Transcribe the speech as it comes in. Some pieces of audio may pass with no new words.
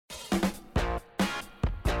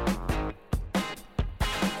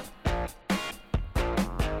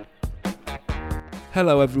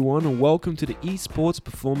Hello everyone and welcome to the Esports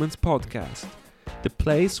Performance Podcast, the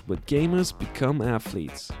place where gamers become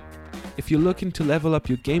athletes. If you're looking to level up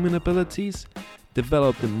your gaming abilities,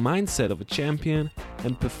 develop the mindset of a champion,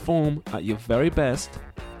 and perform at your very best,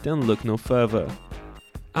 then look no further.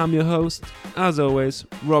 I'm your host, as always,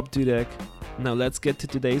 Rob Dudek. Now let's get to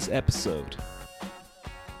today's episode.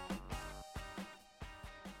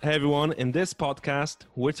 Hey everyone, in this podcast,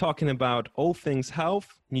 we're talking about all things health,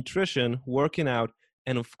 nutrition, working out,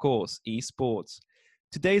 and of course, esports.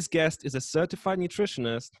 Today's guest is a certified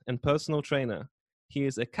nutritionist and personal trainer. He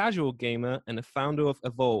is a casual gamer and a founder of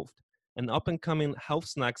Evolved, an up-and-coming health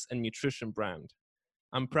snacks and nutrition brand.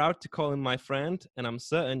 I'm proud to call him my friend, and I'm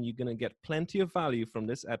certain you're going to get plenty of value from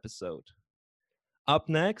this episode. Up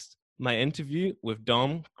next, my interview with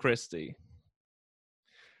Dom Christie.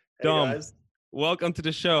 Hey Dom, guys. welcome to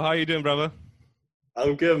the show. How are you doing, brother?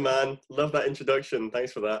 I'm good, man. Love that introduction.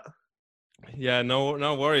 Thanks for that. Yeah,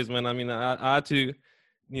 no worries, man. I mean, I had to,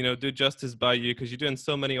 do justice by you because you're doing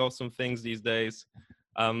so many awesome things these days.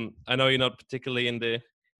 I know you're not particularly in the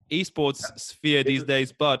esports sphere these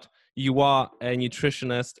days, but you are a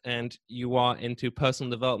nutritionist and you are into personal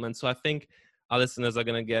development. So I think our listeners are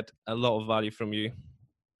going to get a lot of value from you.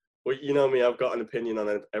 Well, you know me, I've got an opinion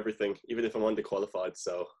on everything, even if I'm underqualified,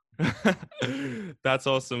 so. That's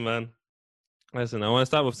awesome, man. Listen, I want to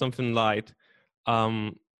start with something light.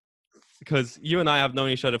 Because you and I have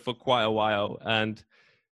known each other for quite a while, and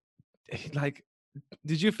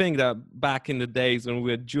did you think that back in the days when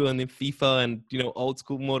we were dueling in FIFA and old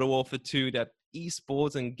school Modern Warfare 2 that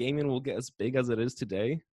esports and gaming will get as big as it is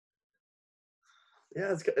today?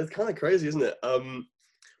 Yeah, it's kind of crazy, isn't it? I'm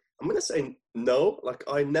gonna say no. Like,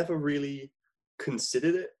 I never really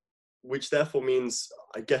considered it, which therefore means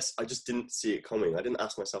I guess I just didn't see it coming. I didn't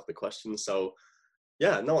ask myself the question, so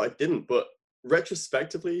yeah, no, I didn't. But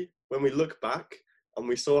retrospectively, when we look back and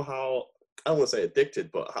we saw how, I don't want to say addicted,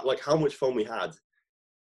 but how much fun we had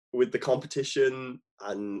with the competition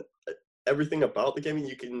and everything about the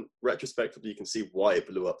gaming, retrospectively, you can see why it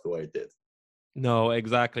blew up the way it did. No,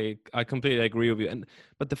 exactly. I completely agree with you.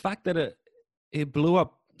 But the fact that it blew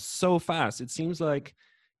up so fast, it seems like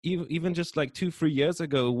even just like 2-3 years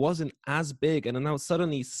ago, it wasn't as big, and then now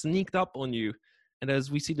suddenly sneaked up on you. And as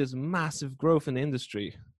we see this massive growth in the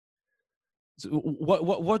industry. So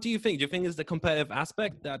what do you think? Do you think it's the competitive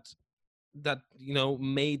aspect that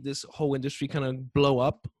made this whole industry kind of blow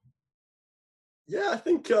up? Yeah, I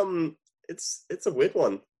think it's a weird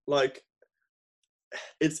one. Like,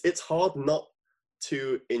 it's hard not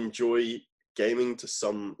to enjoy gaming to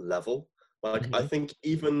some level. Like, I think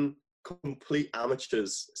even complete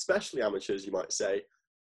amateurs, especially amateurs, you might say,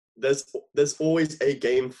 there's always a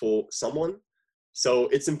game for someone. So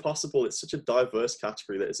it's impossible. It's such a diverse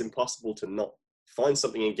category that it's impossible to not find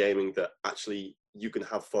something in gaming that actually you can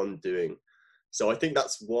have fun doing. So I think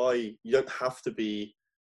that's why you don't have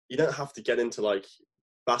to get into like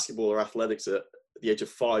basketball or athletics at the age of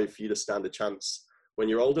 5 for you to stand a chance. When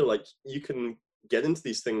you're older, like, you can get into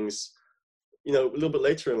these things, a little bit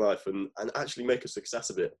later in life and actually make a success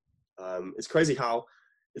of it. It's crazy how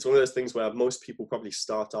it's one of those things where most people probably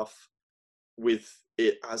start off with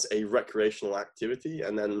it as a recreational activity,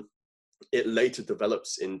 and then it later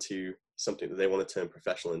develops into something that they want to turn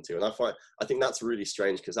professional into. And I think that's really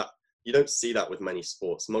strange, because you don't see that with many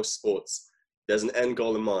sports. Most sports, there's an end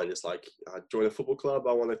goal in mind. It's like, I join a football club,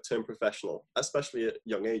 I want to turn professional, especially at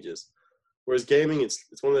young ages. Whereas gaming, it's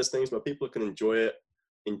one of those things where people can enjoy it,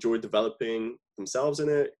 enjoy developing themselves in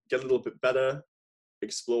it, get a little bit better,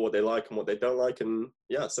 explore what they like and what they don't like. And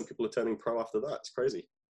yeah, some people are turning pro after that. It's crazy.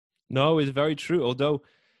 No, it's very true. Although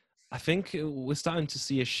I think we're starting to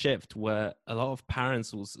see a shift where a lot of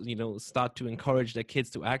parents will, start to encourage their kids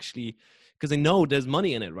to actually, because they know there's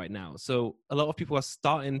money in it right now. So a lot of people are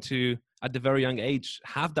starting to, at the very young age,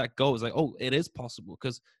 have that goal. It's like, oh, it is possible.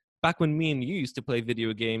 Because back when me and you used to play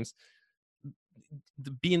video games,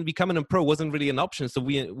 becoming a pro wasn't really an option. So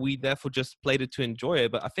we therefore just played it to enjoy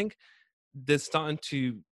it. But I think there's starting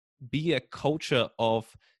to be a culture of,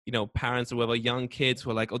 parents or whatever, young kids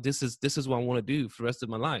who are like, oh, this is what I want to do for the rest of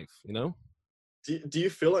my life, Do you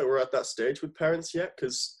feel like we're at that stage with parents yet?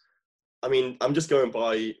 Because, I mean, I'm just going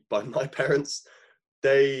by my parents.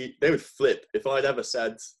 They would flip if I'd ever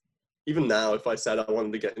said, even now, if I said I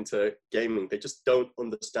wanted to get into gaming, they just don't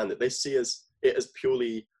understand it. They see it as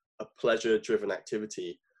purely a pleasure-driven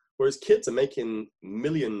activity, whereas kids are making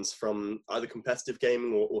millions from either competitive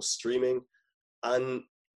gaming or streaming. And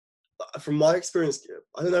from my experience,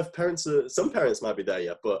 I don't know if some parents might be there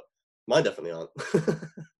yet, but mine definitely aren't.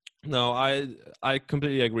 No, I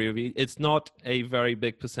completely agree with you. It's not a very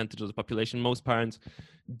big percentage of the population. Most parents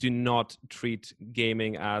do not treat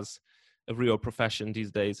gaming as a real profession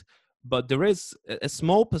these days. But there is a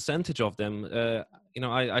small percentage of them.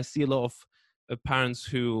 I see a lot of parents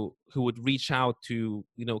who would reach out to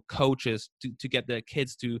coaches to get their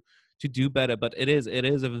kids to do better. But it is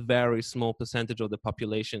a very small percentage of the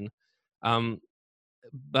population.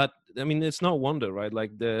 But I mean, it's no wonder, right?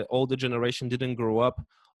 Like the older generation didn't grow up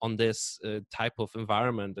on this type of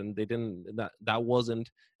environment, and they didn't that wasn't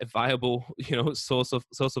a viable source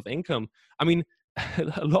of income. I mean,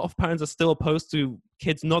 a lot of parents are still opposed to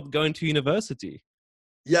kids not going to university.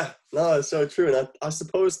 Yeah, no, it's so true. And I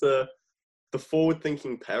suppose the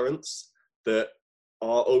forward-thinking parents that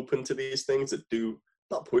are open to these things, that do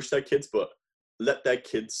not push their kids, but let their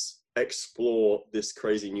kids explore this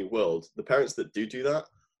crazy new world. The parents that do that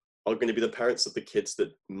are going to be the parents of the kids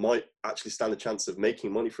that might actually stand a chance of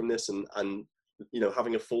making money from this and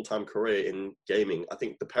having a full-time career in gaming. I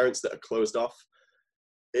think the parents that are closed off,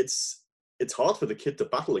 it's hard for the kid to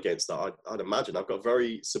battle against that. I'd imagine. I've got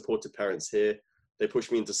very supportive parents here. They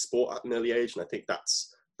push me into sport at an early age, and I think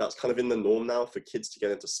that's kind of in the norm now for kids to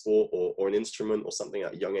get into sport or an instrument or something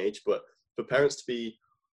at a young age. But for parents to be,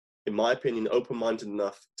 in my opinion, open-minded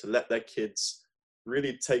enough to let their kids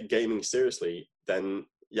really take gaming seriously, then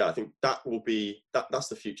yeah, I think that will be that's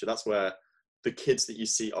the future. That's where the kids that you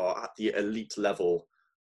see are at the elite level,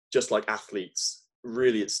 just like athletes.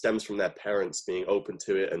 Really, it stems from their parents being open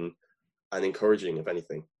to it and encouraging, if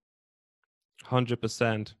anything.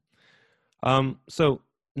 100%. So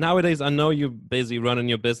nowadays, I know you're busy running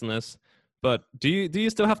your business, but do you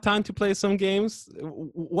still have time to play some games?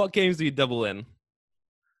 What games do you double in?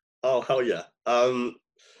 Oh, hell yeah.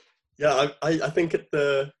 Yeah, I think at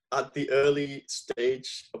the early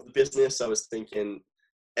stage of the business, I was thinking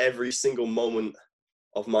every single moment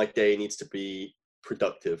of my day needs to be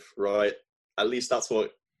productive, right? At least that's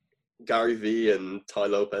what Gary Vee and Tai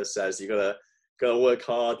Lopez says. You gotta work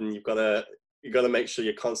hard, and you gotta make sure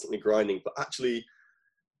you're constantly grinding. But actually,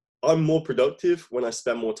 I'm more productive when I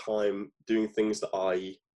spend more time doing things that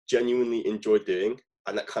I genuinely enjoy doing,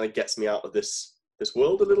 and that kind of gets me out of this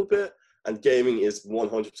world a little bit. And gaming is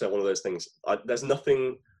 100% one of those things. There's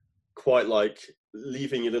nothing quite like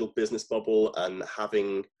leaving your little business bubble and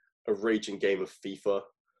having a raging game of FIFA,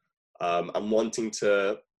 and wanting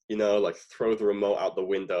to, like throw the remote out the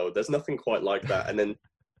window. There's nothing quite like that. And then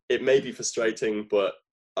it may be frustrating, but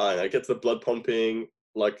I don't know, it gets the blood pumping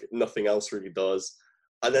like nothing else really does.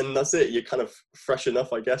 And then that's it. You're kind of fresh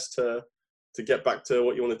enough, I guess, to get back to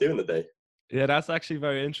what you want to do in the day. Yeah, that's actually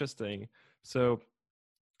very interesting. So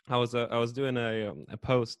I was doing a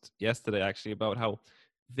post yesterday actually about how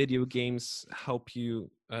video games help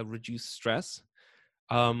you reduce stress,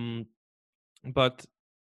 but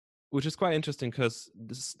which is quite interesting because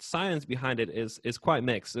the science behind it is quite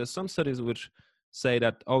mixed. There's some studies which say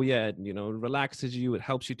that, oh yeah, it relaxes you, it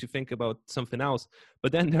helps you to think about something else.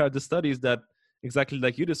 But then there are the studies that exactly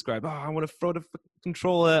like you described. Oh, I want to throw the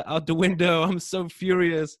controller out the window. I'm so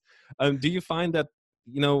furious. Do you find that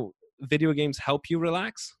video games help you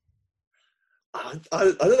relax? I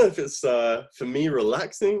don't know if it's for me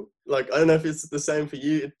relaxing. Like, I don't know if it's the same for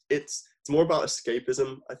you. It's more about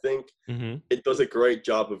escapism, I think. Mm-hmm. It does a great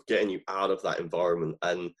job of getting you out of that environment.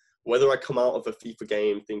 And whether I come out of a FIFA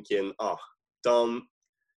game thinking, oh, Dom,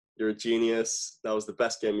 you're a genius, that was the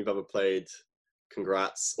best game you've ever played,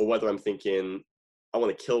 congrats, or whether I'm thinking, I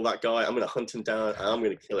want to kill that guy, I'm going to hunt him down and I'm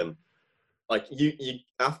going to kill him. Like, you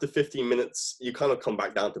after 15 minutes, you kind of come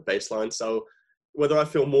back down to baseline. So whether I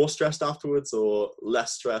feel more stressed afterwards or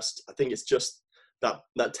less stressed, I think it's just that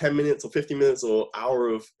 10 minutes or 15 minutes or hour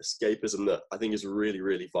of escapism that I think is really,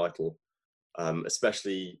 really vital,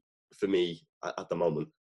 especially for me at the moment.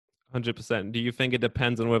 100%. Do you think it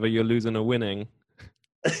depends on whether you're losing or winning?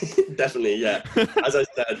 Definitely, yeah. As I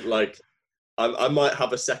said, like, I might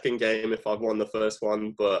have a second game if I've won the first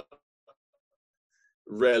one, but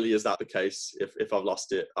rarely is that the case. If I've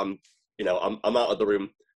lost it, I'm out of the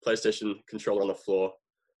room, PlayStation controller on the floor.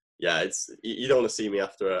 Yeah, you don't want to see me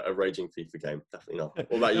after a raging FIFA game. Definitely not.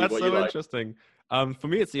 What about you? That's What so you like? interesting. For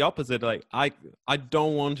me, it's the opposite. Like I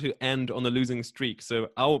don't want to end on a losing streak, so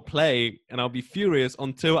I'll play and I'll be furious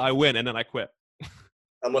until I win, and then I quit.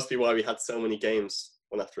 That must be why we had so many games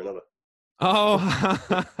one after another.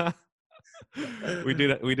 Oh, we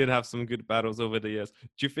did have some good battles over the years.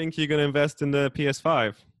 Do you think you're gonna invest in the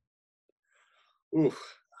PS5? Ooh,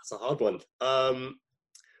 that's a hard one.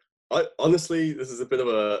 I honestly, this is a bit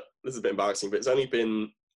embarrassing, but it's only been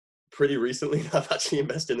pretty recently that I've actually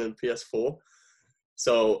invested in PS4.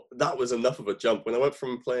 So that was enough of a jump. When I went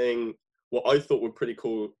from playing what I thought were pretty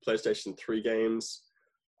cool PlayStation 3 games,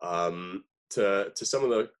 to some of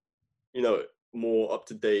the, more up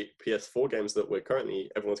to date PS4 games that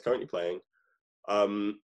everyone's currently playing.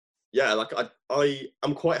 Yeah, like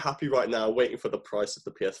I'm quite happy right now, waiting for the price of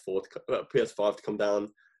the PS5 to come down.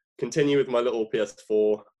 Continue with my little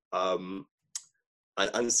PS4,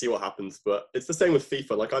 and see what happens. But it's the same with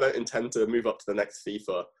FIFA. Like I don't intend to move up to the next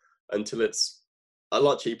FIFA until it's a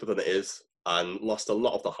lot cheaper than it is and lost a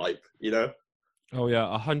lot of the hype. You know? Oh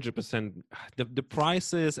yeah, 100%. The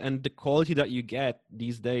prices and the quality that you get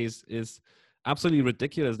these days is absolutely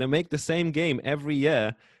ridiculous. They make the same game every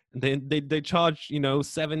year. They charge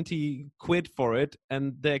 70 quid for it,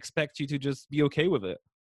 and they expect you to just be okay with it.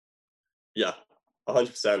 Yeah,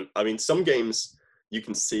 100%. I mean, some games you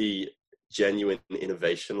can see genuine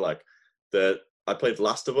innovation. Like I played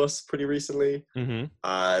Last of Us pretty recently, Mm-hmm.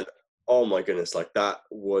 and oh my goodness, like that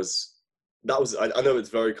was I know it's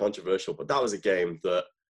very controversial, but that was a game that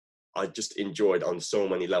I just enjoyed on so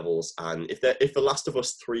many levels. And if The Last of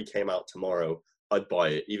Us 3 came out tomorrow, I'd buy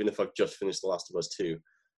it, even if I've just finished The Last of Us 2.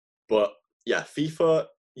 But yeah, FIFA,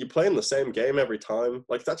 you're playing the same game every time.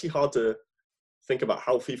 Like it's actually hard to think about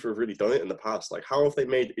how FIFA have really done it in the past. Like how have they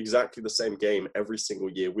made exactly the same game every single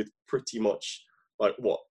year with pretty much like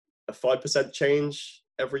what, a 5% change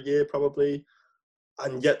every year probably,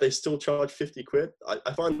 and yet they still charge 50 quid.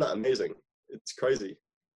 I find that amazing. It's crazy.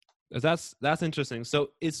 That's interesting.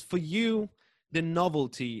 So is for you the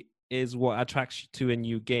novelty is what attracts you to a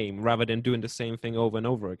new game rather than doing the same thing over and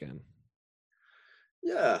over again?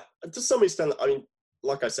 Yeah, to some extent. I mean,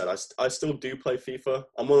 like I said, I still do play FIFA.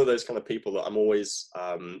 I'm one of those kind of people that I'm always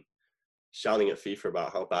shouting at FIFA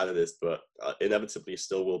about how bad it is, but inevitably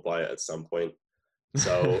still will buy it at some point.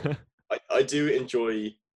 So I do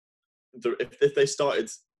enjoy if they started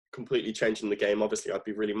completely changing the game, obviously I'd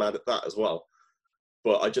be really mad at that as well.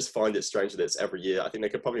 But I just find it strange that it's every year. I think they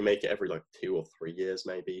could probably make it every like 2 or 3 years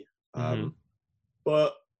maybe. Mm-hmm.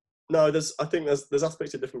 But no, I think there's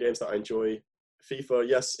aspects of different games that I enjoy. FIFA,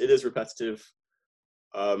 yes, it is repetitive.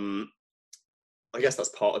 I guess that's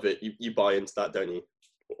part of it. You buy into that, don't you?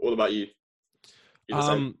 What about you? You the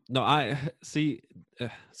same? No, I see.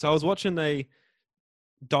 So I was watching a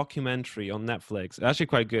documentary on Netflix, actually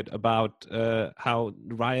quite good, about how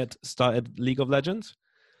Riot started League of Legends.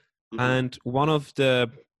 Mm-hmm. And one of the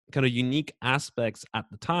kind of unique aspects at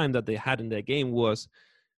the time that they had in their game was,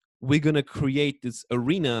 we're going to create this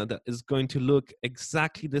arena that is going to look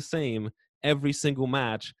exactly the same every single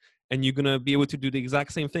match. And you're going to be able to do the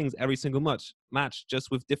exact same things every single match, just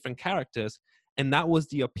with different characters. And that was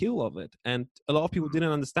the appeal of it. And a lot of people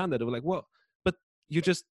didn't understand that. They were like, well, but you're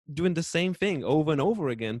just doing the same thing over and over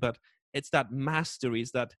again. But it's that mastery,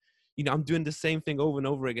 is that, I'm doing the same thing over and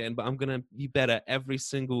over again, but I'm going to be better every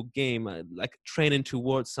single game, like training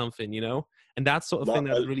towards something, and that sort of thing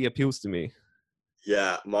that really appeals to me.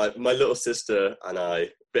 Yeah, my little sister and I,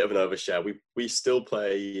 bit of an overshare. We still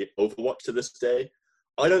play Overwatch to this day.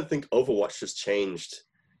 I don't think Overwatch has changed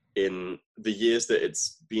in the years that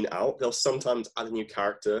it's been out. They'll sometimes add a new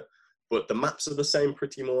character, but the maps are the same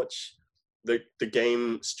pretty much. The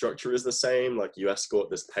game structure is the same. Like you escort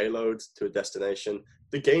this payload to a destination.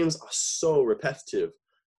 The games are so repetitive,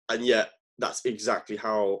 and yet that's exactly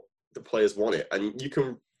how the players want it. And you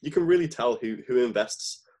can really tell who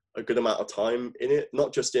invests a good amount of time in it.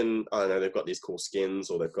 Not just in, I don't know, they've got these cool skins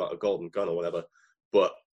or they've got a golden gun or whatever,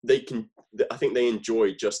 but I think they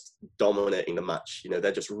enjoy just dominating the match.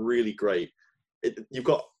 They're just really great. You've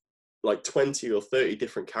got like 20 or 30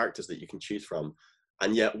 different characters that you can choose from,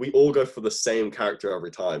 and yet we all go for the same character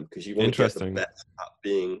every time because you want to get the best at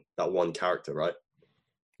being that one character, right?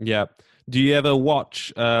 Yeah. Do you ever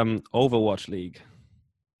watch Overwatch League?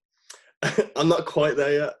 I'm not quite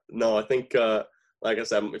there yet. No, I think, like I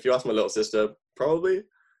said, if you ask my little sister, probably.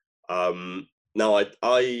 No,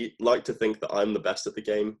 I like to think that I'm the best at the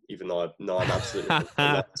game, even though I'm absolutely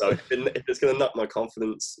not. So if it's going to knock my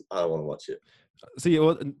confidence, I don't want to watch it. See,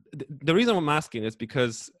 the reason I'm asking is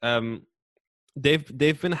because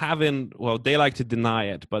they've been having, well, they like to deny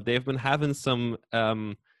it, but they've been having some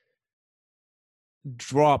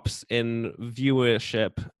drops in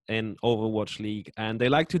viewership in Overwatch League, and they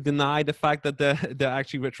like to deny the fact that they're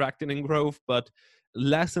actually retracting in growth, but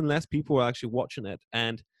less and less people are actually watching it.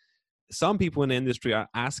 And some people in the industry are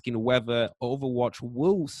asking whether Overwatch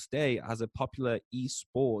will stay as a popular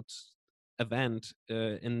esports event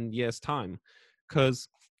in years' time, because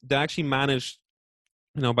they actually managed,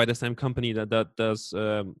 by the same company that does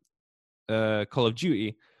Call of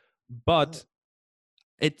Duty, but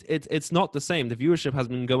it's not the same. The viewership has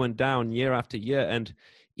been going down year after year, and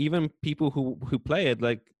even people who play it,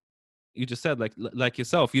 like you just said, like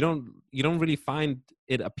yourself, you don't really find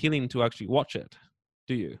it appealing to actually watch it,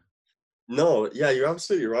 do you? No, yeah, you're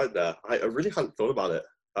absolutely right there. I really hadn't thought about it.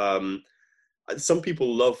 Some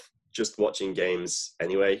people love just watching games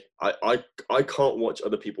anyway. I can't watch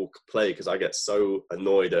other people play because I get so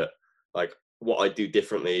annoyed at like what I do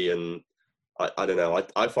differently, and I don't know.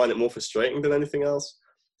 I find it more frustrating than anything else.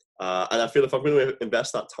 And I feel if I'm going to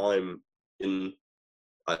invest that time in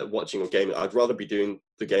watching or gaming, I'd rather be doing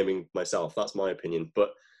the gaming myself. That's my opinion.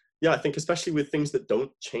 But yeah, I think especially with things that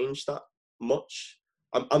don't change that much.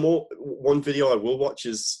 I'm all one video I will watch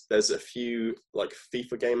is there's a few like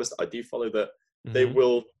FIFA gamers that I do follow that they Mm-hmm.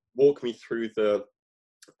 will walk me through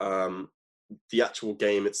um, the actual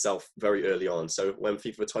game itself very early on. So when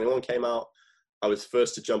FIFA 21 came out, I was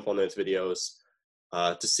first to jump on those videos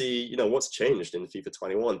to see, what's changed in FIFA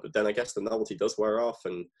 21. But then I guess the novelty does wear off,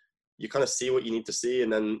 and you kind of see what you need to see,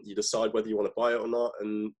 and then you decide whether you want to buy it or not.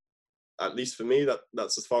 And at least for me,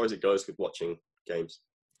 that's as far as it goes with watching games.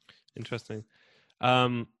 Interesting.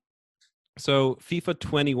 Um, so FIFA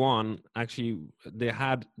 21, actually, they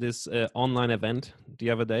had this online event the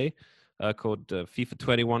other day called FIFA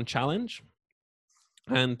 21 Challenge.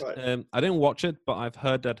 And Right. I didn't watch it, but I've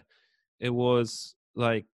heard that it was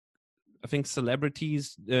like, I think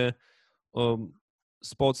celebrities, um,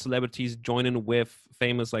 sports celebrities joining with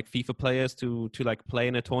famous like FIFA players to like play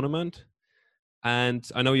in a tournament. And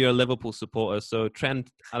I know you're a Liverpool supporter, so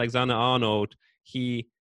Trent Alexander-Arnold, he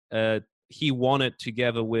he won it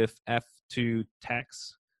together with F2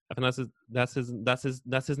 Tex. I think that's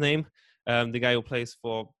his name. The guy who plays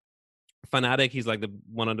for Fnatic. He's like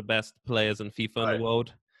one of the best players in FIFA in the Right.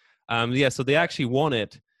 world. Yeah, so they actually won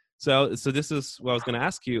it. So this is what I was going to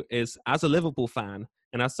ask you: is as a Liverpool fan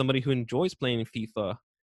and as somebody who enjoys playing FIFA,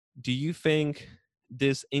 do you think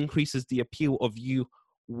this increases the appeal of you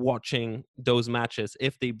watching those matches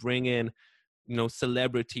if they bring in,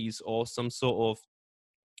 celebrities or some sort of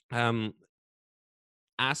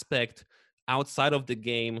aspect outside of the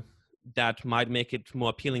game that might make it more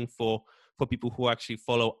appealing for people who actually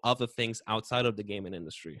follow other things outside of the gaming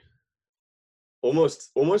industry?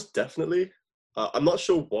 Almost definitely. I'm not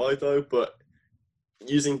sure why though, but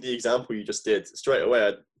using the example you just did, straight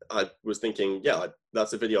away I was thinking, yeah,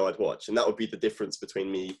 that's a video I'd watch, and that would be the difference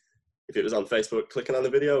between me if it was on Facebook clicking on the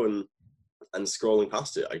video and scrolling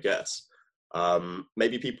past it, I guess.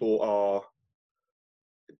 Maybe people are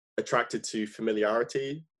attracted to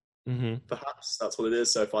familiarity, Mm-hmm. perhaps that's what it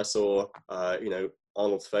is. So if I saw,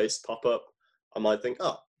 Arnold's face pop up, I might think,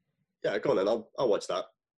 oh, yeah, go on then, I'll watch that.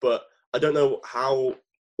 But I don't know how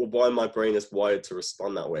or why my brain is wired to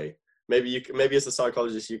respond that way. Maybe as a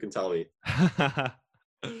psychologist, you can tell me.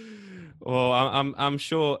 Well, I'm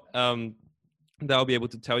sure they'll be able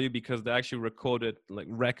to tell you because they actually recorded like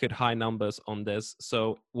record high numbers on this.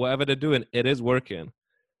 So whatever they're doing, it is working.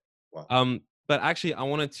 Wow. But actually, I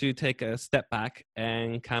wanted to take a step back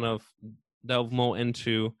and kind of delve more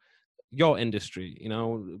into your industry.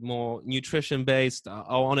 More nutrition based.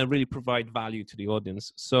 I want to really provide value to the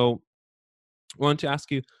audience. So I want to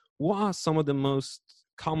ask you, what are some of the most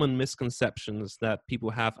common misconceptions that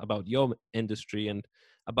people have about your industry and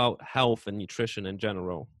about health and nutrition in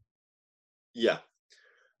general? Yeah.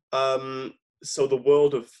 So the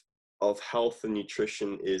world of health and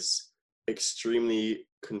nutrition is extremely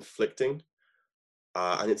conflicting,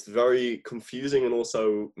 and it's very confusing and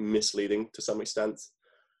also misleading to some extent.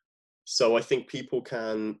 So I think people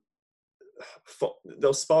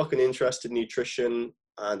they'll spark an interest in nutrition,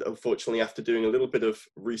 and unfortunately, after doing a little bit of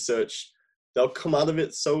research, they'll come out of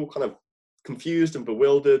it so kind of confused and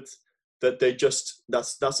bewildered that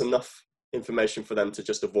that's enough information for them to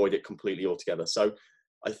just avoid it completely altogether. So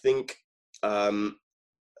I think um,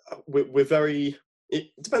 we're very. It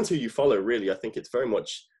depends who you follow, really. I think it's very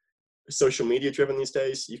much social media driven these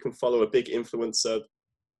days. You can follow a big influencer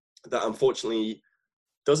that unfortunately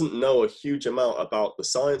doesn't know a huge amount about the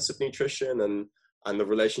science of nutrition and the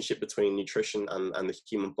relationship between nutrition and the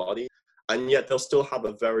human body, and yet they'll still have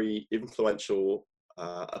a very influential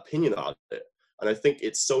opinion about it. And I think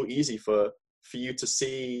it's so easy for you to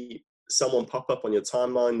see someone pop up on your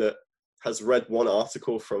timeline that has read one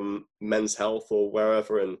article from Men's Health or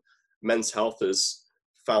wherever, and Men's Health has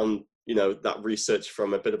found that research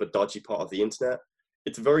from a bit of a dodgy part of the internet.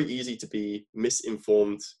 It's very easy to be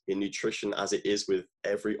misinformed in nutrition, as it is with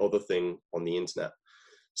every other thing on the internet.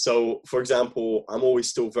 So, for example, I'm always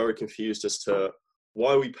still very confused as to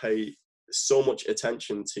why we pay so much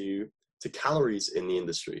attention to calories in the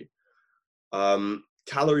industry.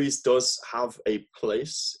 Calories does have a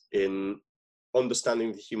place in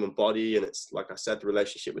understanding the human body, and it's, like I said, the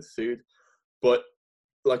relationship with food. But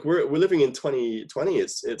like we're living in 2020,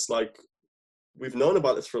 it's like we've known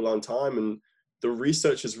about this for a long time, and the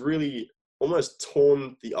research has really almost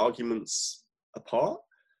torn the arguments apart.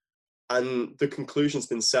 And the conclusion's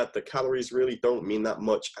been set that calories really don't mean that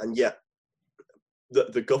much. And yet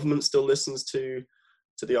the government still listens to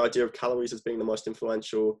the idea of calories as being the most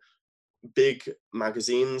influential. Big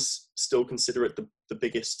magazines still consider it the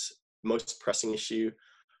biggest, most pressing issue.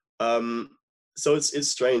 So it's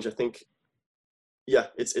strange. I think, yeah,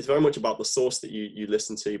 it's very much about the source that you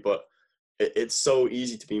listen to, but it's so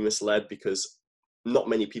easy to be misled because not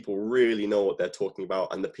many people really know what they're talking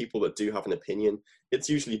about. And the people that do have an opinion, it's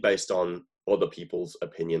usually based on other people's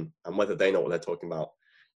opinion and whether they know what they're talking about.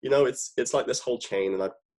 You know, it's like this whole chain, and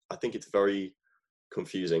I think it's very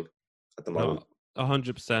confusing at the moment. No,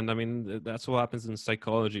 100%. I mean, that's what happens in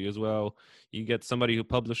psychology as well. You get somebody who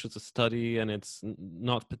publishes a study and it's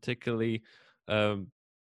not particularly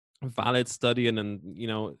valid study, and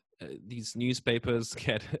then these newspapers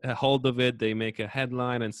get a hold of it, they make a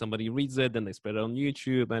headline and somebody reads it, then they spread it on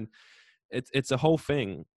YouTube, and it's a whole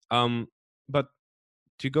thing. But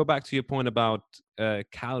to go back to your point about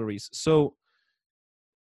calories, so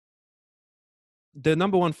the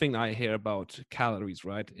number one thing I hear about calories,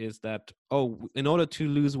 right, is that, in order to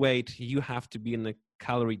lose weight, you have to be in a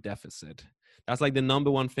calorie deficit. That's like the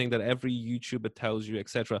number one thing that every YouTuber tells you,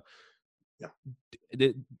 etc. Yeah.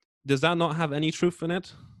 Does that not have any truth in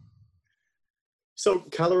it? So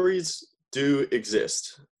calories do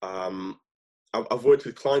exist. I've worked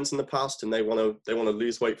with clients in the past, and they want to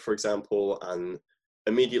lose weight, for example, and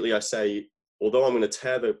immediately I say, although I'm going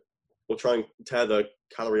to try and tear the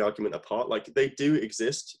calorie argument apart, like, they do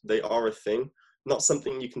exist. They are a thing, not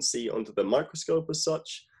something you can see under the microscope as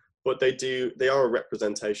such, but they are a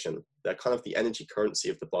representation. They're kind of the energy currency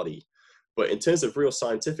of the body. But in terms of real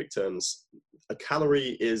scientific terms, a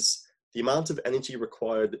calorie is the amount of energy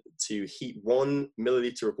required to heat 1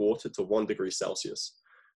 milliliter of water to 1 degree Celsius.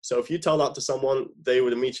 So if you tell that to someone, they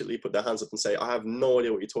would immediately put their hands up and say, I have no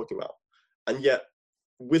idea what you're talking about. And yet,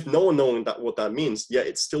 with no one knowing what that means, yet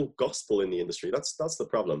it's still gospel in the industry. That's the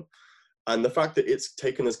problem. And the fact that it's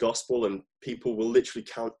taken as gospel and people will literally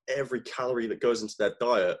count every calorie that goes into their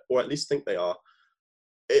diet, or at least think they are,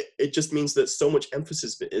 it just means that so much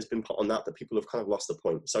emphasis has been put on that people have kind of lost the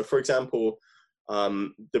point. So for example,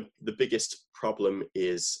 the biggest problem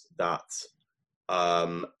is that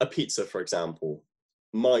a pizza, for example,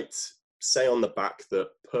 might say on the back that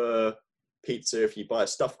per pizza, if you buy a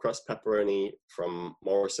stuffed crust pepperoni from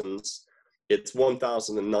Morrison's, it's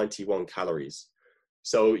 1,091 calories.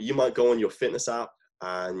 So you might go on your fitness app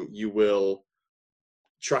and you will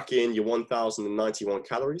track in your 1,091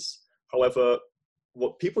 calories. However,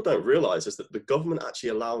 what people don't realize is that the government actually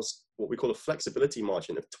allows what we call a flexibility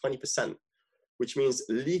margin of 20%, which means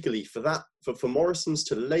legally for Morrison's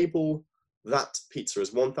to label that pizza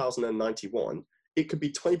as 1,091, it could be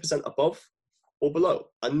 20% above or below,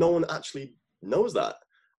 and no one actually knows that.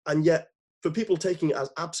 And yet, for people taking it as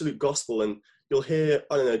absolute gospel, and you'll hear,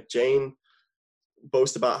 I don't know, Jane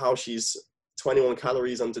boast about how she's 21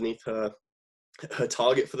 calories underneath her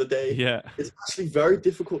target for the day. Yeah, it's actually very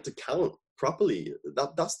difficult to count properly.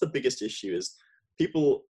 That's the biggest issue, is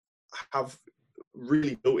people have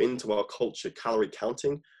really built into our culture calorie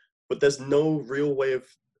counting, but there's no real way of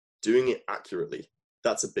doing it accurately.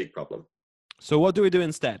 That's a big problem. So what do we do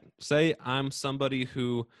instead? Say I'm somebody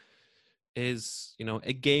who is,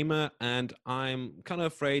 a gamer, and I'm kind of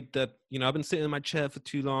afraid that, I've been sitting in my chair for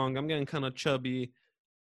too long. I'm getting kind of chubby,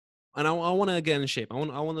 and I want to get in shape. I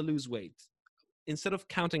want to lose weight. Instead of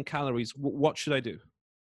counting calories, what should I do?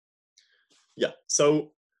 Yeah.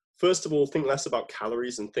 So first of all, think less about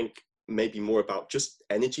calories and think maybe more about just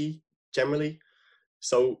energy generally.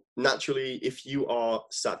 So naturally, if you are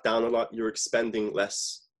sat down a lot, you're expending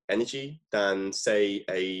less energy than, say,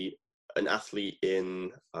 an athlete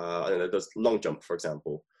in, I don't know, does long jump, for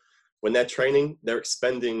example. When they're training, they're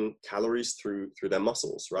expending calories through their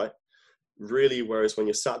muscles, right? Really, whereas when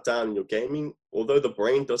you're sat down and you're gaming, although the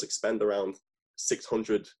brain does expend around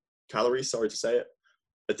 600 calories, sorry to say it,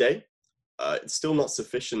 a day, it's still not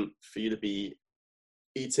sufficient for you to be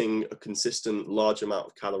eating a consistent large amount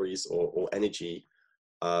of calories or energy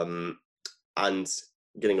and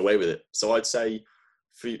getting away with it. So I'd say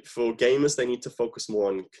for gamers, they need to focus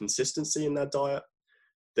more on consistency in their diet.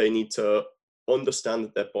 They need to understand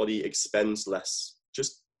that their body expends less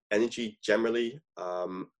just energy generally.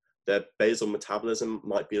 Their basal metabolism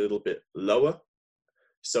might be a little bit lower.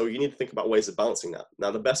 So you need to think about ways of balancing that.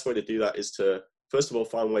 Now, the best way to do that is to, first of all,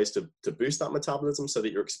 find ways to boost that metabolism so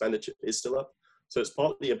that your expenditure is still up. So it's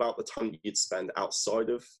partly about the time you'd spend outside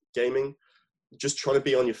of gaming. Just trying to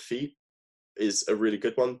be on your feet is a really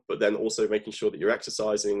good one, but then also making sure that you're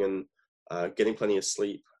exercising and getting plenty of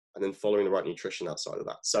sleep, and then following the right nutrition outside of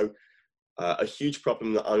that. So A huge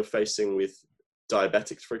problem that I'm facing with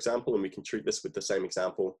diabetics, for example, and we can treat this with the same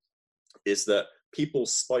example, is that people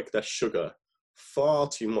spike their sugar far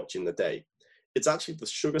too much in the day. It's actually the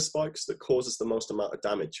sugar spikes that causes the most amount of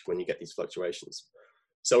damage when you get these fluctuations.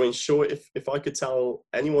 So in short, if I could tell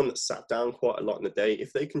anyone that sat down quite a lot in the day,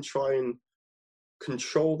 if they can try and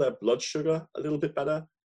control their blood sugar a little bit better,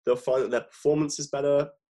 they'll find that their performance is better.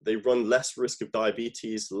 They run less risk of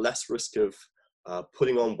diabetes, less risk of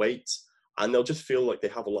putting on weight, and they'll just feel like they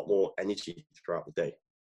have a lot more energy throughout the day.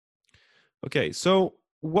 Okay, so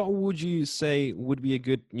what would you say would be a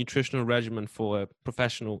good nutritional regimen for a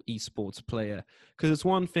professional esports player? Because it's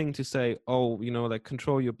one thing to say, oh, like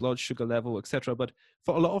control your blood sugar level, etc. But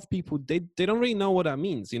for a lot of people, they don't really know what that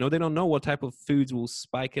means. They don't know what type of foods will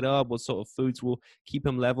spike it up, what sort of foods will keep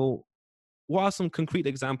them level. What are some concrete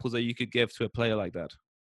examples that you could give to a player like that?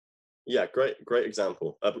 Yeah, great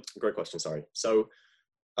example. Great question, sorry. So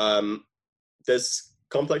there's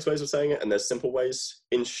complex ways of saying it and there's simple ways.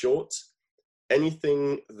 In short,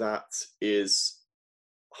 anything that is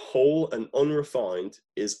whole and unrefined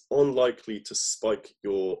is unlikely to spike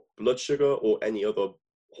your blood sugar or any other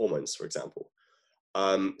hormones, for example.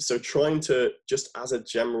 So trying to, just as a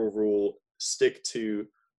general rule, stick to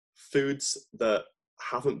foods that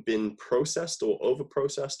haven't been processed or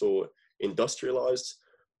over-processed or industrialized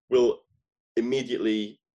will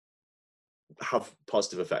immediately have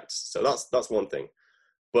positive effects. So that's one thing.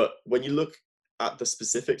 But when you look at the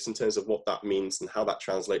specifics in terms of what that means and how that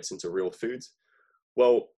translates into real food,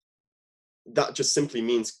 well, that just simply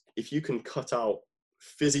means if you can cut out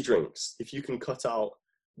fizzy drinks, if you can cut out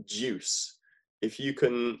juice, if you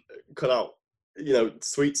can cut out,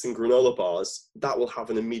 sweets and granola bars, that will have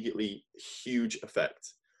an immediately huge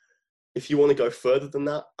effect. If you want to go further than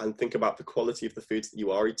that and think about the quality of the foods that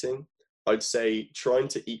you are eating, I'd say trying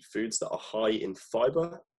to eat foods that are high in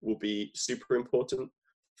fiber will be super important.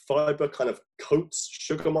 Fiber kind of coats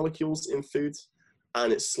sugar molecules in food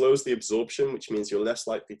and it slows the absorption, which means you're less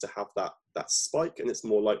likely to have that spike, and it's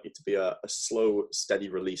more likely to be a slow, steady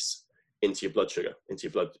release into your blood sugar, into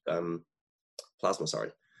your blood plasma,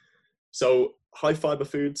 sorry. So high fiber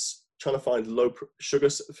foods, trying to find low sugar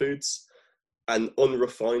foods and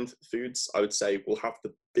unrefined foods, I would say, will have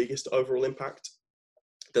the biggest overall impact.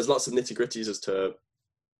 There's lots of nitty gritties as to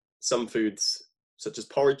some foods, such as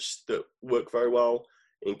porridge, that work very well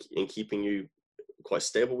in keeping you quite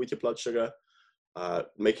stable with your blood sugar.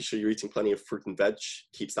 Making sure you're eating plenty of fruit and veg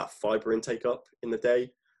keeps that fiber intake up in the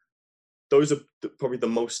day. Those are probably the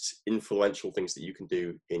most influential things that you can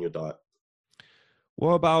do in your diet.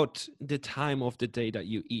 What about the time of the day that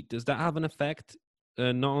you eat? Does that have an effect,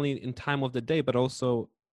 not only in time of the day, but also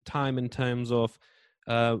time in terms of,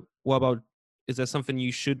 what about, is there something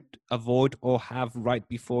you should avoid or have right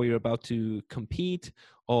before you're about to compete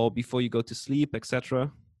or before you go to sleep,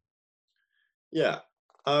 etc.? Yeah.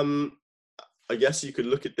 I guess you could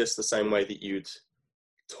look at this the same way that you'd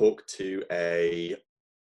talk to a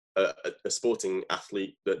sporting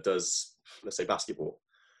athlete that does, let's say, basketball.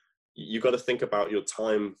 You got to think about your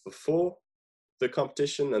time before the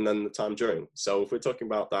competition and then the time during. So if we're talking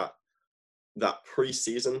about that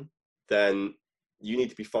pre-season, then you need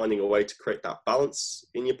to be finding a way to create that balance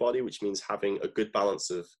in your body, which means having a good balance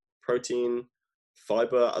of protein,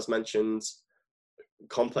 fiber, as mentioned,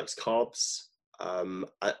 complex carbs,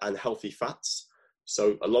 and healthy fats.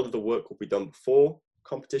 So a lot of the work will be done before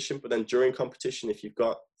competition, but then during competition, if you've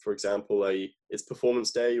got, for example, it's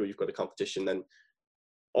performance day or you've got a competition, then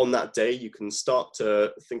on that day, you can start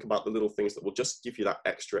to think about the little things that will just give you that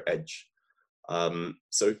extra edge.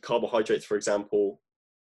 So carbohydrates, for example,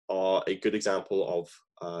 are a good example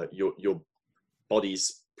of your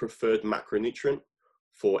body's preferred macronutrient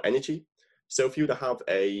for energy. So if you were to have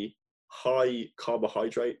a high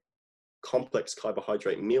carbohydrate, complex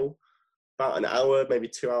carbohydrate meal, about an hour, maybe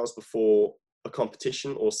 2 hours before a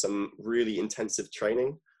competition or some really intensive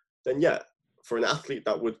training, then yeah, for an athlete,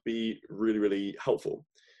 that would be really, really helpful.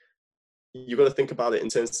 You've got to think about it in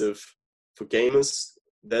terms of, for gamers,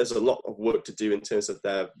 there's a lot of work to do in terms of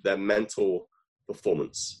their mental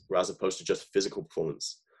performance, as opposed to just physical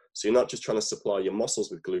performance. So you're not just trying to supply your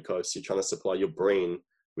muscles with glucose, you're trying to supply your brain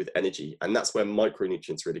with energy. And that's where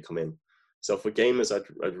micronutrients really come in. So for gamers,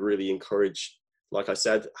 I'd really encourage, like I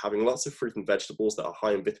said, having lots of fruit and vegetables that are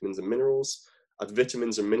high in vitamins and minerals. And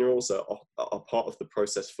vitamins and minerals are part of the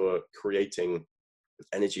process for creating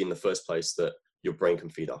energy in the first place that your brain can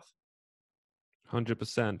feed off.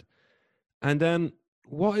 100%. And then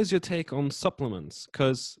what is your take on supplements?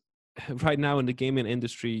 Because right now in the gaming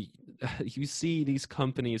industry, you see these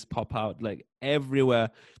companies pop out like everywhere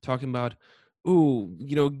talking about,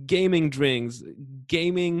 gaming drinks,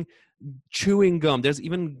 gaming chewing gum. There's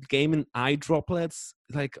even gaming eye droplets.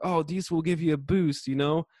 Like, oh, these will give you a boost, you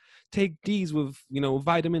know? Take these with, you know,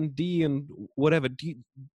 vitamin D and whatever. Do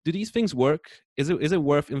these things work? Is it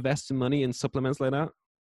worth investing money in supplements like that?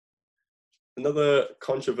 Another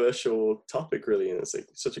controversial topic, really, and it's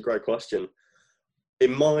such a great question.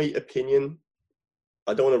 In my opinion,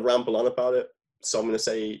 I don't want to ramble on about it, so I'm going to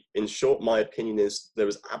say, in short, my opinion is there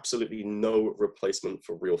is absolutely no replacement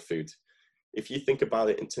for real food. If you think about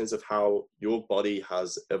it in terms of how your body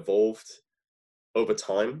has evolved over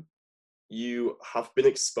time, you have been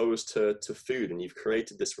exposed to food, and you've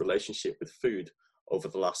created this relationship with food over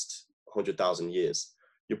the last 100,000 years.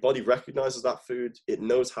 Your body recognizes that food, it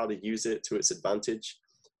knows how to use it to its advantage,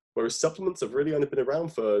 whereas supplements have really only been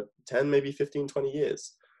around for 10, maybe 15, 20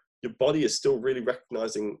 years. Your body is still really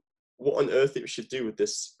recognizing what on earth it should do with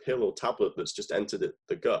this pill or tablet that's just entered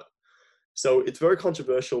the gut. So it's very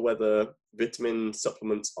controversial whether vitamin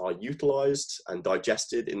supplements are utilized and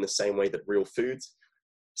digested in the same way that real food.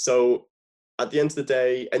 So at the end of the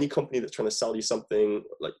day, any company that's trying to sell you something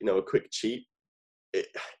like, you know, a quick cheat,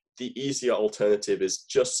 the easier alternative is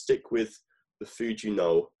just stick with the food you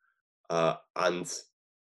know, and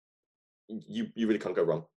you really can't go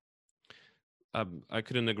wrong. I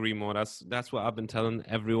couldn't agree more. That's what I've been telling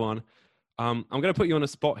everyone. I'm going to put you on a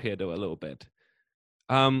spot here, though, a little bit.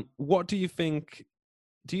 What do you think?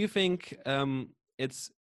 Do you think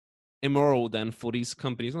it's immoral then for these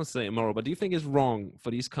companies? Not to say immoral, but do you think it's wrong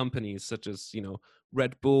for these companies such as, you know,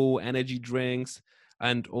 Red Bull, energy drinks,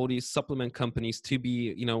 and all these supplement companies to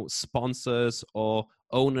be, you know, sponsors or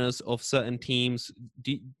owners of certain teams?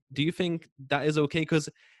 Do you think that is okay? Because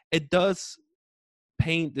it does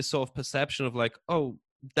paint this sort of perception of like, oh,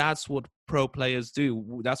 that's what pro players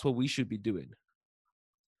do. That's what we should be doing.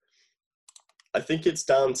 I think it's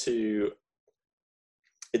down to,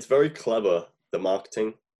 it's very clever, the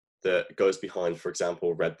marketing that goes behind, for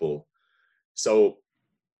example, Red Bull. So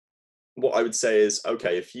what I would say is,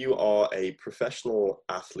 okay, if you are a professional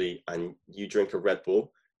athlete and you drink a Red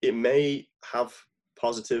Bull, it may have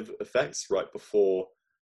positive effects right before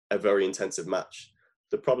a very intensive match.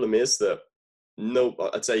 The problem is that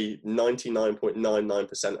I'd say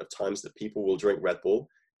 99.99% of times that people will drink Red Bull,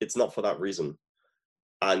 it's not for that reason.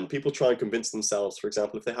 And people try and convince themselves, for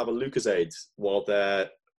example, if they have a Lucozade while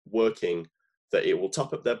they're working, that it will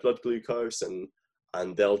top up their blood glucose and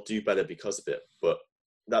they'll do better because of it. But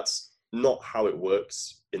that's not how it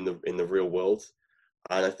works in the real world.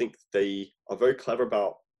 And I think they are very clever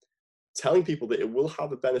about telling people that it will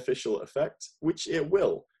have a beneficial effect, which it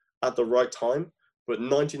will at the right time. But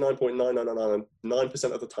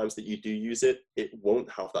 99.9999% of the times that you do use it, it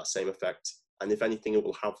won't have that same effect. And if anything, it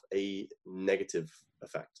will have a negative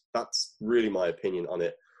effect. That's really my opinion on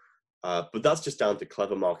it. But that's just down to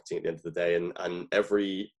clever marketing at the end of the day. And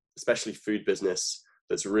every, especially food business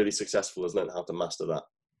that's really successful, has learned how to master that.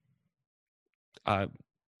 I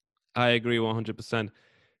agree 100%.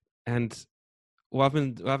 And what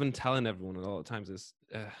I've been telling everyone a lot of times is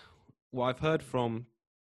what I've heard from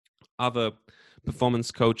other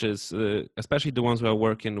performance coaches, especially the ones who are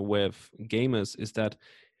working with gamers, is that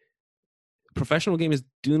professional gamers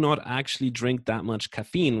do not actually drink that much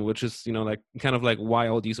caffeine, which is, you know, like kind of like why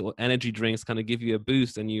all these energy drinks kind of give you a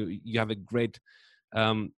boost and you have a great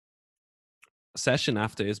session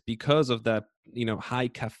after, is because of that, you know, high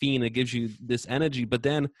caffeine. It gives you this energy, but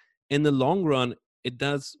then in the long run, it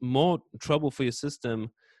does more trouble for your system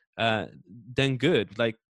than good.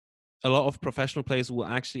 Like a lot of professional players will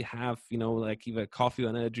actually have, you know, like either coffee or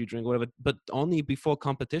an energy drink, whatever, but only before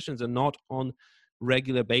competitions and not on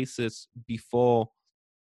regular basis before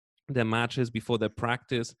their matches, before their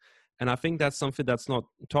practice. And I think that's something that's not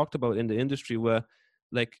talked about in the industry, where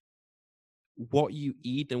like what you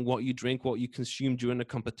eat and what you drink, what you consume during a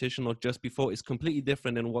competition or just before is completely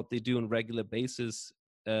different than what they do on regular basis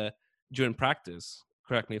during practice.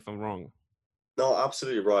 Correct me if I'm wrong. No,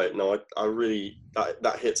 absolutely right. No, I really,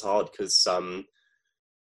 that hits hard because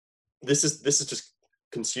this is just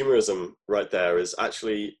consumerism right there. Is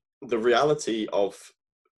actually the reality of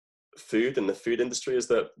food and the food industry is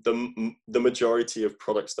that the majority of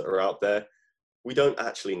products that are out there, we don't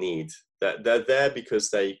actually need. They're there because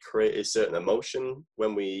they create a certain emotion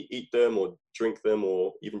when we eat them or drink them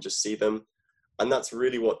or even just see them. And that's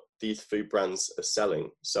really what these food brands are selling.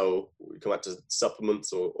 So we come back to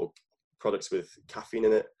supplements or products with caffeine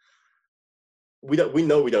in it. We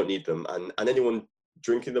know we don't need them, and anyone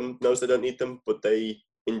drinking them knows they don't need them, but they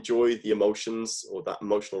enjoy the emotions or that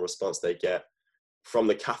emotional response they get from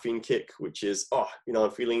the caffeine kick, which is, oh, you know,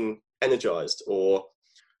 I'm feeling energized, or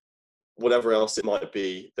whatever else it might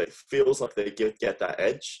be that feels like they get that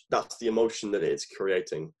edge. That's the emotion that it's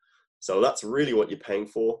creating. So that's really what you're paying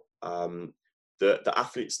for. The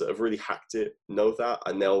athletes that have really hacked it know that,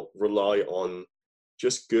 and they'll rely on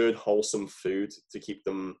just good, wholesome food to keep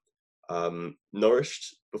them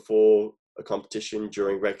nourished before a competition,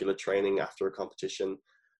 during regular training, after a competition.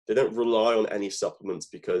 They don't rely on any supplements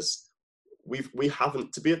because we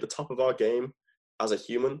haven't, to be at the top of our game as a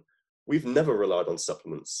human, we've never relied on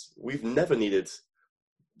supplements. We've never needed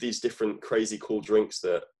these different crazy cool drinks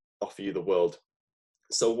that offer you the world.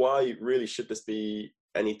 So why really should this be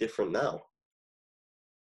any different now?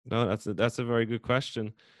 No, that's a very good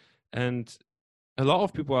question. And a lot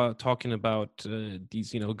of people are talking about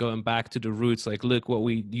these, going back to the roots, like, look what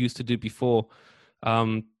we used to do before.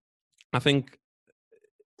 um I think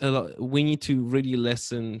we need to really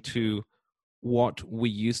listen to what we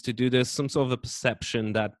used to do. There's some sort of a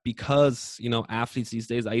perception that because athletes these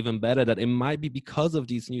days are even better, that it might be because of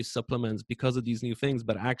these new supplements, because of these new things.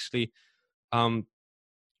 But actually, um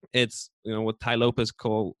it's what Tai Lopez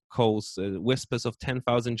calls whispers of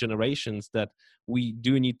 10,000 generations, that we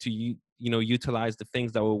do need to utilize the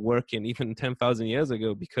things that were working even 10,000 years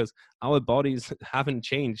ago, because our bodies haven't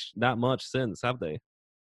changed that much since, have they?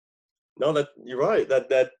 No, that you're right. That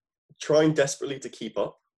they're trying desperately to keep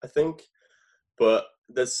up, I think, but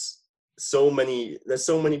there's so many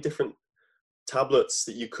different tablets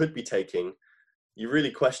that you could be taking. You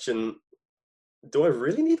really question, do I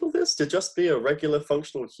really need all this to just be a regular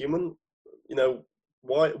functional human? You know,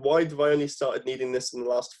 why do I only started needing this in the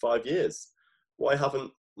last 5 years? Why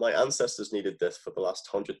haven't my ancestors needed this for the last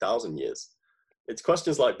 100,000 years? It's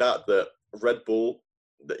questions like that that Red Bull,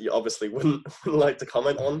 that you obviously wouldn't like to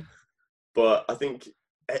comment on. But I think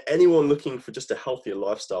anyone looking for just a healthier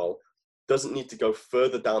lifestyle doesn't need to go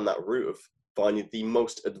further down that route of finding the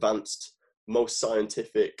most advanced, most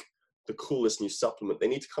scientific, the coolest new supplement. They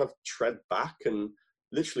need to kind of tread back and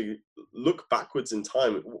literally look backwards in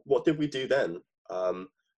time. What did we do then?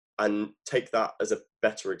 And take that as a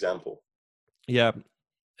better example. Yeah.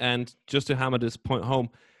 And just to hammer this point home,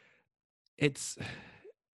 it's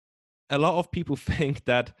a lot of people think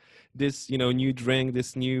that this new drink,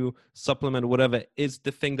 this new supplement, whatever, is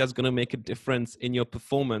the thing that's going to make a difference in your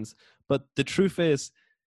performance. But the truth is,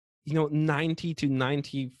 90 to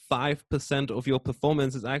 95% of your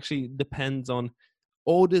performance is actually depends on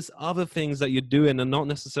all these other things that you're doing, and not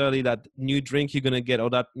necessarily that new drink you're going to get or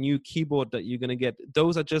that new keyboard that you're going to get.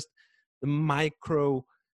 Those are just the micro,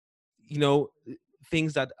 you know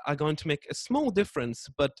things that are going to make a small difference,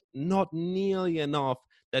 but not nearly enough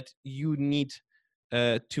that you need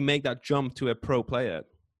to make that jump to a pro player.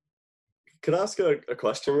 Can I ask a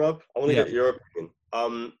question, Rob? I want to Yeah. get your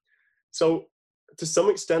opinion. So to some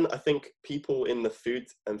extent, I think people in the food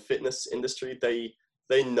and fitness industry,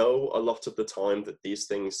 they know a lot of the time that these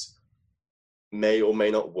things may or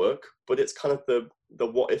may not work, but it's kind of the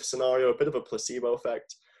what if scenario, a bit of a placebo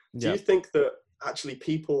effect. Do Yeah. you think that actually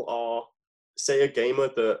people are, say, a gamer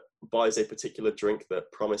that buys a particular drink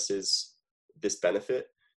that promises this benefit,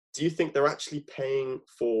 do you think they're actually paying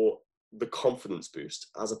for the confidence boost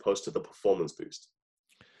as opposed to the performance boost?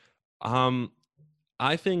 um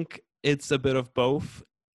I think it's a bit of both.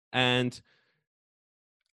 And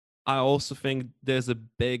I also think there's a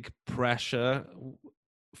big pressure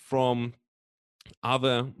from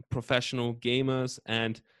other professional gamers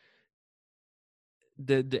and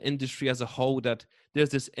the industry as a whole, that there's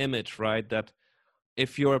this image, right, that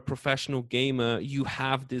if you're a professional gamer, you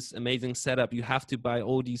have this amazing setup, you have to buy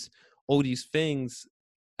all these things.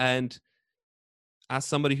 And as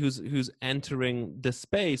somebody who's entering the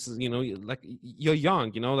space, like, you're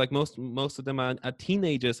young, like most of them are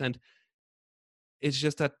teenagers, and it's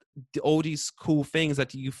just that all these cool things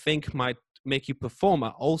that you think might make you perform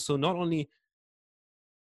are also not only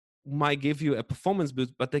might give you a performance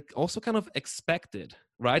boost, but they also kind of expected,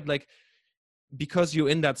 right? Like, because you're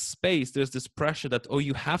in that space, there's this pressure that, oh,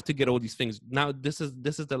 you have to get all these things now. This is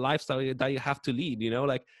the lifestyle that you have to lead.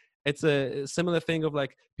 Like, it's a similar thing of,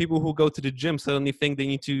 like, people who go to the gym suddenly think they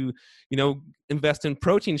need to invest in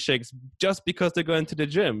protein shakes just because they're going to the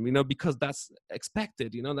gym, because that's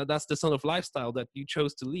expected, that's the sort of lifestyle that you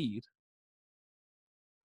chose to lead.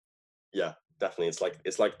 Yeah, definitely.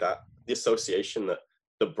 It's like that, the association that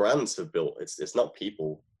the brands have built. It's not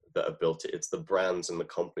people that have built it. It's the brands and the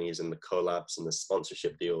companies and the collabs and the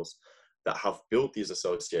sponsorship deals that have built these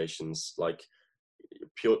associations. Like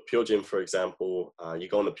Pure Gym, for example. You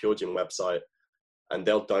go on the Pure Gym website, and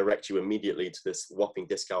they'll direct you immediately to this whopping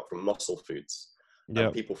discount from Muscle Foods. Yeah.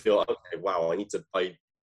 And people feel, okay, wow, I need to buy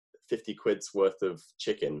 50 quid's worth of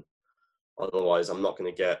chicken, otherwise I'm not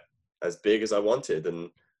going to get as big as I wanted.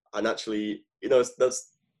 And actually,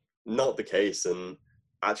 that's not the case. And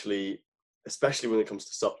actually, especially when it comes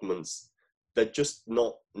to supplements, they're just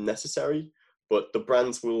not necessary, but the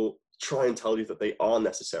brands will try and tell you that they are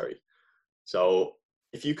necessary. So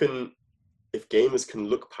if gamers can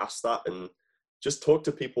look past that and just talk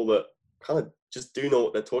to people that kind of just do know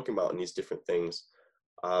what they're talking about in these different things,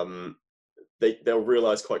 they'll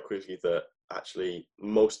realize quite quickly that actually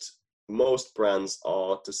most brands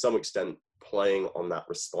are to some extent playing on that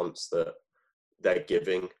response that they're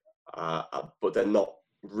giving, but they're not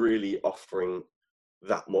really offering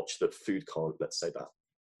that much that food can't. Let's say that.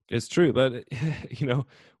 It's true, but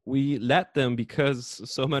we let them because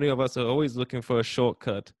so many of us are always looking for a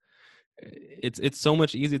shortcut. It's so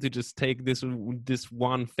much easier to just take this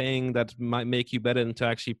one thing that might make you better than to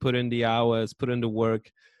actually put in the hours, put in the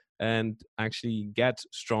work, and actually get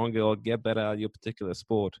stronger or get better at your particular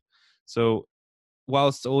sport. So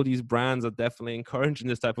whilst all these brands are definitely encouraging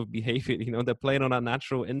this type of behavior, they're playing on our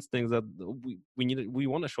natural instincts that we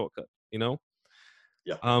want a shortcut. Yeah.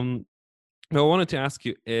 What I wanted to ask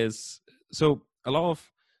you is, so a lot of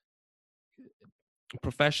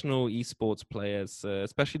professional esports players,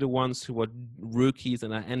 especially the ones who are rookies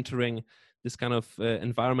and are entering this kind of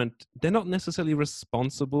environment, they're not necessarily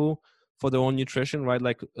responsible for their own nutrition, right?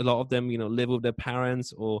 Like a lot of them, live with their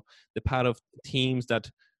parents or they're part of teams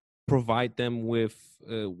that provide them with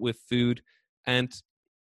food. And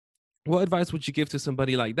what advice would you give to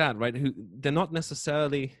somebody like that, right? Who they're not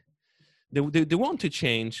necessarily they want to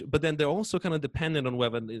change, but then they're also kind of dependent on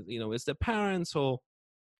whether it's their parents or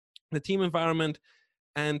the team environment.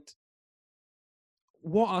 And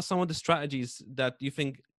what are some of the strategies that you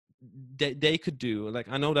think they could do? Like,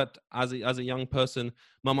 I know that as a young person,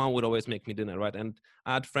 my mom would always make me dinner, right? And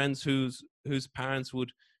I had friends whose parents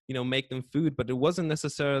would make them food, but it wasn't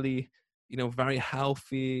necessarily very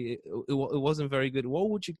healthy. It wasn't very good.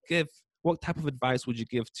 What type of advice would you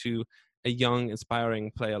give to a young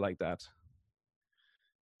inspiring player like that?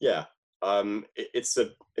 Yeah, it's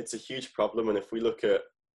a huge problem, and if we look at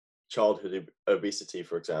childhood obesity,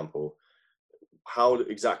 for example, how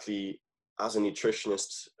exactly, as a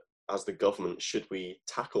nutritionist, as the government, should we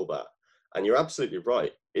tackle that? And you're absolutely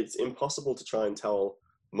right. It's impossible to try and tell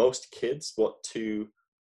most kids what to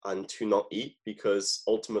and to not eat, because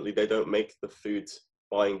ultimately they don't make the food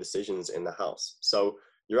buying decisions in the house. So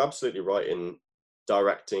you're absolutely right in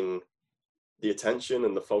directing the attention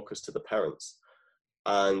and the focus to the parents.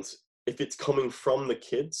 And if it's coming from the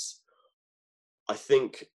kids, I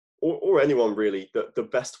think, or anyone really, the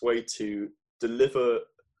best way to deliver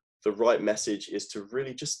the right message is to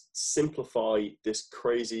really just simplify this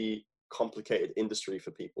crazy, complicated industry for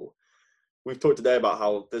people. We've talked today about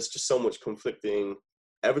how there's just so much conflicting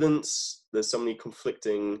evidence, there's so many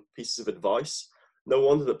conflicting pieces of advice. No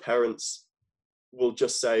wonder that parents will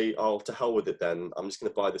just say, oh, to hell with it then, I'm just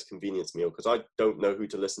going to buy this convenience meal because I don't know who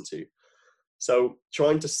to listen to. So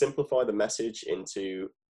trying to simplify the message into,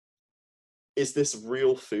 is this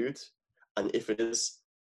real food? And if it is,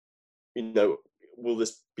 will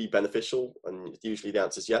this be beneficial? And usually the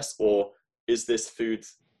answer is yes. Or is this food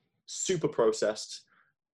super processed,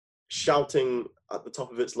 shouting at the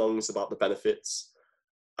top of its lungs about the benefits,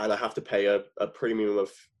 and I have to pay a premium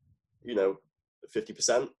of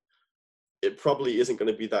 50%? It probably isn't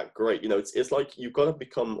going to be that great. It's like you've got to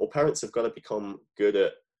become, or parents have got to become good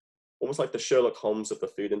at, almost like the Sherlock Holmes of the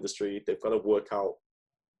food industry. They've got to work out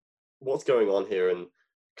what's going on here, and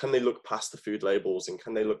can they look past the food labels, and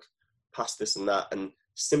can they look past this and that, and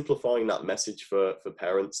simplifying that message for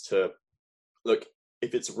parents to look,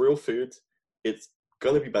 if it's real food, it's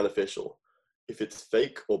going to be beneficial. If it's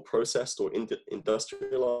fake or processed or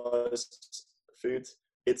industrialized food,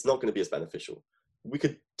 it's not going to be as beneficial. We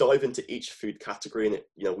could dive into each food category,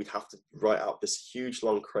 and we'd have to write out this huge,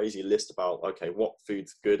 long, crazy list about, okay, what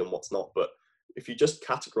food's good and what's not. But if you just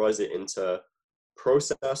categorize it into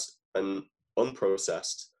processed and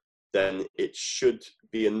unprocessed, then it should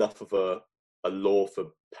be enough of a law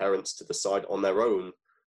for parents to decide on their own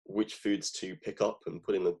which foods to pick up and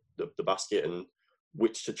put in the basket and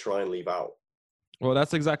which to try and leave out. Well,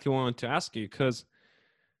 that's exactly what I wanted to ask you, because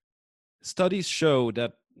studies show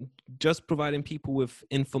that just providing people with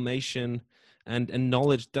information and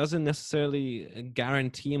knowledge doesn't necessarily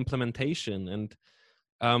guarantee implementation.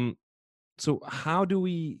 And so how do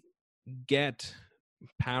we get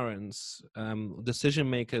parents, decision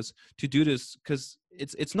makers, to do this? Because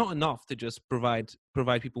it's not enough to just provide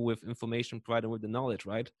people with information, provide them with the knowledge,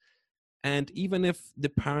 right? And even if the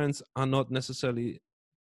parents are not necessarily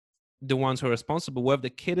the ones who are responsible, whether the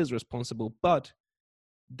kid is responsible, but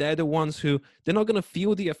they're the ones who, they're not going to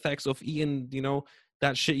feel the effects of eating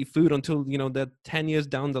that shitty food until they're 10 years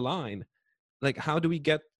down the line. Like, how do we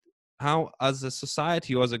get how as a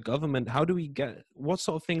society or as a government, how do we get, what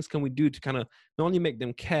sort of things can we do to kind of not only make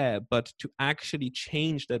them care, but to actually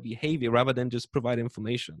change their behavior rather than just provide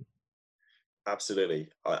information? Absolutely.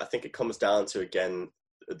 I think it comes down to, again,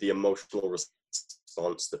 the emotional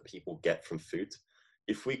response that people get from food.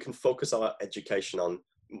 If we can focus our education on,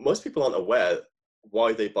 most people aren't aware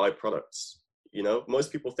why they buy products. You know,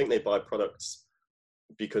 most people think they buy products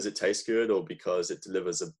because it tastes good or because it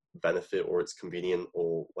delivers a benefit or it's convenient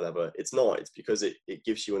or whatever. It's not. It's because it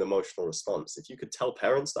gives you an emotional response. If you could tell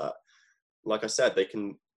parents that, like I said, they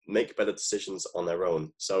can make better decisions on their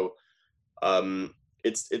own. So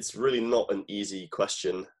it's really not an easy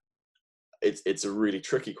question. It's a really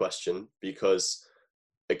tricky question because,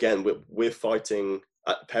 again, we're fighting,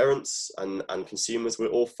 parents and consumers. We're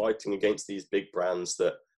all fighting against these big brands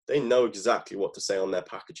that they know exactly what to say on their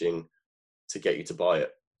packaging to get you to buy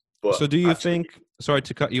it. But So do you actually, think, sorry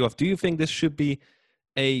to cut you off, do you think this should be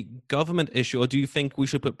a government issue, or do you think we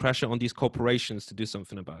should put pressure on these corporations to do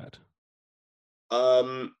something about it?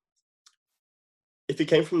 um, if it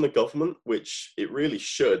came from the government, which it really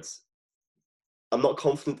should, I'm not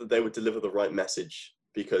confident that they would deliver the right message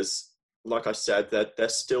because, like I said, they're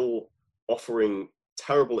still offering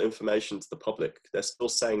terrible information to the public. They're still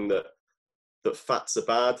saying that fats are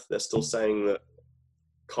bad. They're still saying that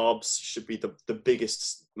carbs should be the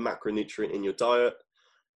biggest macronutrient in your diet.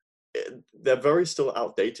 They're very still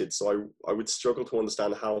outdated, so I would struggle to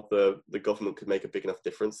understand how the government could make a big enough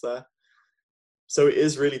difference there. So it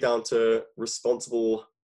is really down to responsible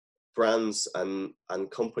brands and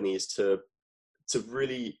companies to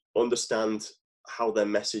really understand how their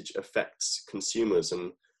message affects consumers,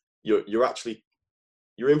 and you're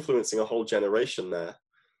influencing a whole generation there.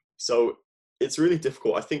 So it's really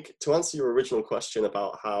difficult. I think, to answer your original question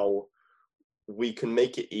about how we can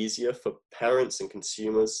make it easier for parents and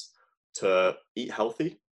consumers to eat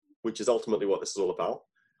healthy, which is ultimately what this is all about,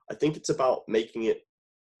 I think it's about making it,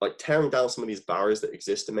 like, tearing down some of these barriers that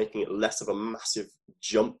exist and making it less of a massive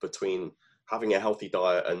jump between having a healthy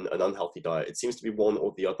diet and an unhealthy diet. It seems to be one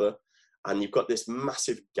or the other. And you've got this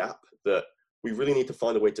massive gap that we really need to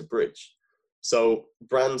find a way to bridge. So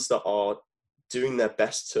brands that are doing their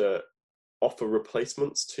best to offer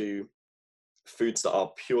replacements to foods that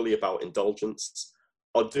are purely about indulgence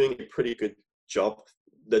are doing a pretty good job.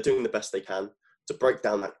 They're doing the best they can to break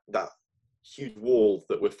down that huge wall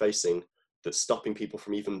that we're facing that's stopping people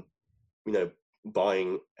from even,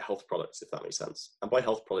 buying health products, if that makes sense. And by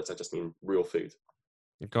health products, I just mean real food.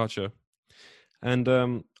 Gotcha. And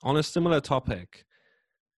on a similar topic,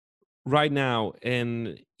 right now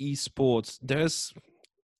in esports,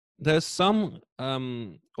 there's some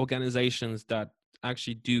organizations that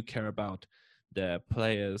actually do care about their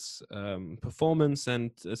players' performance, and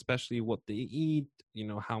especially what they eat,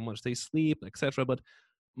 how much they sleep, etc. But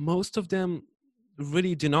most of them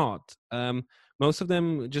really do not. Most of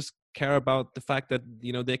them just care about the fact that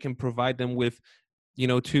they can provide them with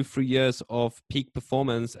 2-3 years of peak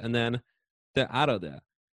performance, and then they're out of there.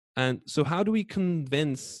 And so how do we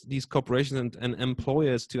convince these corporations and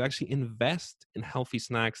employers to actually invest in healthy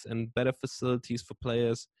snacks and better facilities for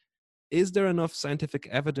players? Is there enough scientific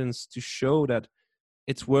evidence to show that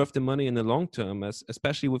it's worth the money in the long term,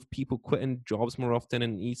 especially with people quitting jobs more often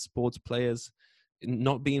and esports players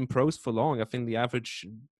not being pros for long? I think the average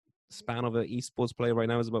span of an esports player right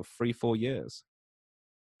now is about 3-4 years.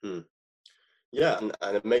 Yeah,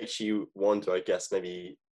 and it makes you wonder, I guess,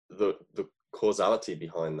 maybe the causality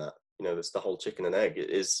behind that. That's the whole chicken and egg.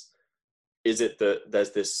 Is it that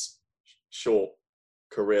there's this short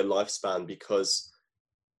career lifespan because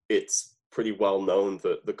it's pretty well known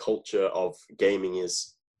that the culture of gaming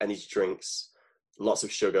is energy drinks, lots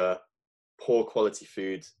of sugar, poor quality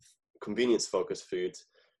food, convenience focused food?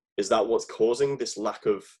 Is that what's causing this lack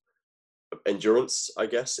of endurance, I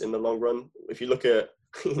guess, in the long run? If you look at,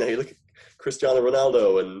 you look at Cristiano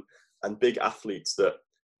Ronaldo and big athletes that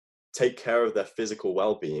take care of their physical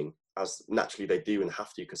well-being, as naturally they do and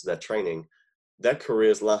have to because of their training, their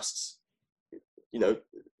careers last,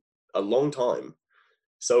 a long time.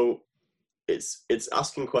 So it's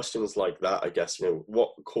asking questions like that, I guess.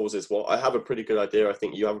 What causes what? I have a pretty good idea. I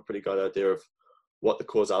think you have a pretty good idea of what the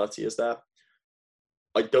causality is there.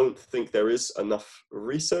 I don't think there is enough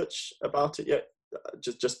research about it yet,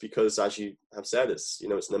 just because, as you have said, it's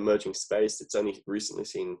it's an emerging space. It's only recently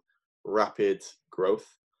seen rapid growth.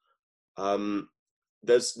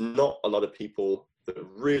 There's not a lot of people that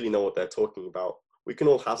really know what they're talking about. We can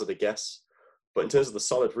all hazard a guess, but in terms of the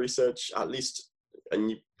solid research, at least, and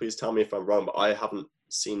you please tell me if I'm wrong, but I haven't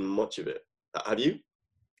seen much of it. Have you?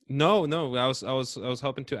 No. I was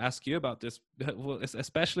hoping to ask you about this,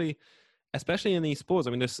 especially especially in esports.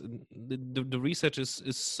 I mean, the research is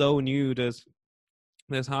so new. There's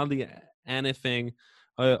hardly anything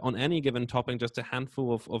on any given topic, just a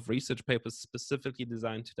handful of research papers specifically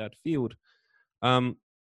designed to that field.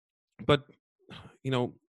 But you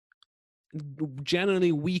know,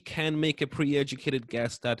 generally we can make a pre-educated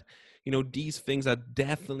guess that these things are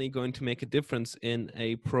definitely going to make a difference in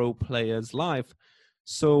a pro player's life.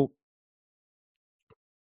 So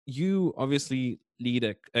you obviously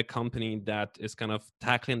lead a company that is kind of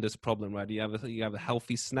tackling this problem, right? You have a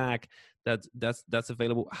healthy snack that's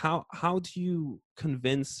available. How do you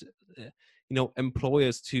convince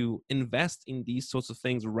employers to invest in these sorts of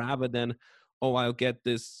things rather than, oh, I'll get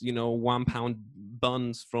this 1 pound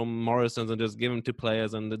buns from Morrison's and just give them to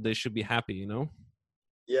players and they should be happy?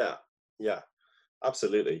 Yeah,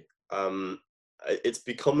 absolutely. It's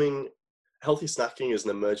becoming, healthy snacking is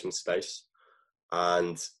an emerging space,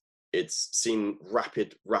 and it's seen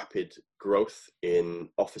rapid growth in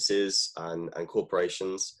offices and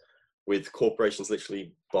corporations, with corporations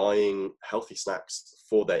literally buying healthy snacks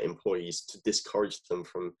for their employees to discourage them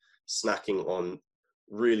from snacking on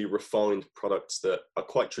really refined products that are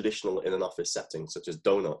quite traditional in an office setting, such as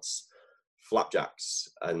donuts, flapjacks,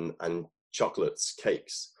 and chocolates,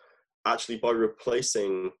 cakes. Actually, by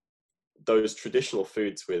replacing those traditional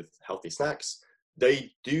foods with healthy snacks,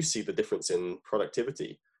 they do see the difference in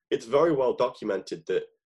productivity. It's very well documented that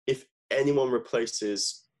if anyone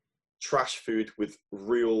replaces trash food with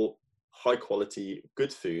real high quality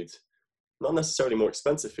good food, not necessarily more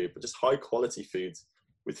expensive food, but just high quality food,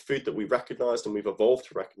 with food that we recognized and we've evolved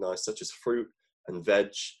to recognize, such as fruit and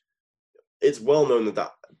veg, it's well known that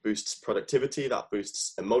that boosts productivity, that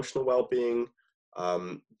boosts emotional well-being,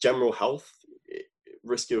 general health,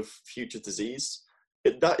 risk of future disease.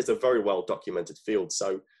 That is a very well documented field.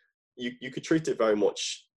 So you could treat it very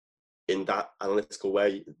much in that analytical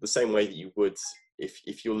way, the same way that you would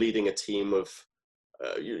if you're leading a team of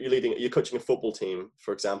you're coaching a football team,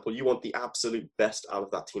 for example. You want the absolute best out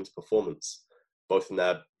of that team's performance, both in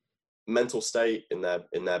their mental state, in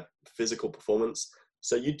their physical performance.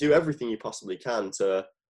 So you do everything you possibly can to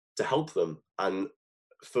help them. And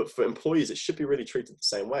for employees, it should be really treated the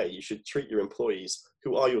same way. You should treat your employees,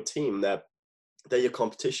 who are your team, they're your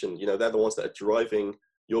competition. They're the ones that are driving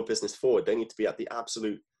your business forward. They need to be at the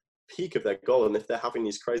absolute peak of their goal. And if they're having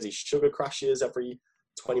these crazy sugar crashes every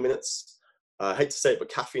 20 minutes, I hate to say it, but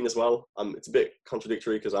caffeine as well. It's a bit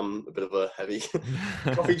contradictory because I'm a bit of a heavy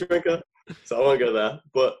coffee drinker, so I won't go there.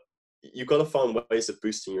 But you've got to find ways of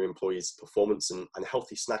boosting your employees' performance, and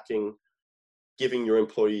healthy snacking, giving your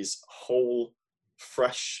employees whole,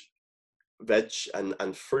 fresh veg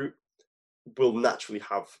and fruit will naturally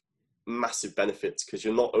have massive benefits, because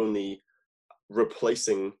you're not only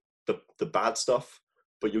replacing the bad stuff,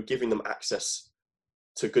 but you're giving them access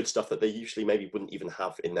to good stuff that they usually maybe wouldn't even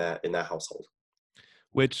have in their household.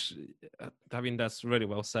 Which, I mean, that's really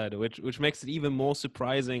well said, which makes it even more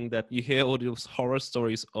surprising that you hear all those horror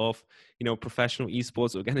stories of, professional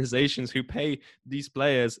esports organizations who pay these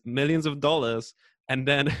players millions of dollars, and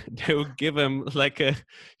then they'll give them like a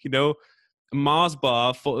Mars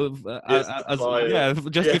bar for before a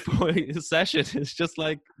session. It's just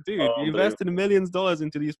like, dude, you invested millions of dollars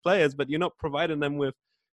into these players, but you're not providing them with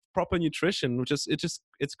proper nutrition, which is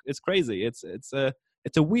it's crazy. It's a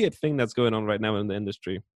weird thing that's going on right now in the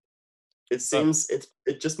industry. It seems it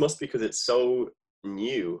just must be because it's so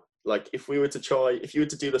new. Like if you were to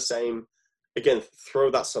do the same again,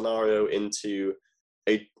 throw that scenario into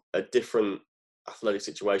a different athletic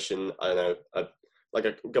situation. I don't know,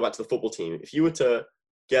 go back to the football team. If you were to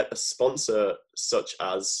get a sponsor such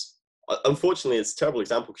as, unfortunately, it's a terrible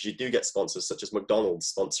example because you do get sponsors such as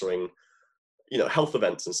McDonald's sponsoring, health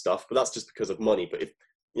events and stuff, but that's just because of money. But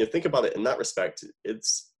if think about it in that respect, it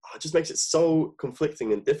just makes it so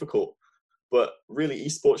conflicting and difficult. But really,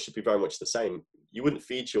 esports should be very much the same. You wouldn't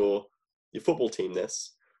feed your football team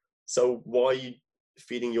this, so why are you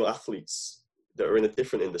feeding your athletes that are in a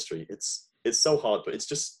different industry? It's so hard, but it's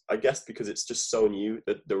just, I guess, because it's just so new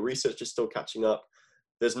that the research is still catching up.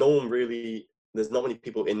 There's not many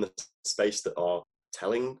people in the space that are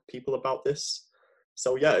telling people about this.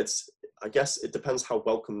 So yeah, I guess it depends how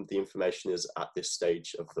welcome the information is at this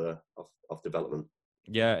stage of development.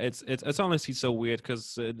 Yeah, it's honestly so weird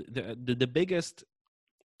because the biggest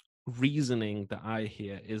reasoning that I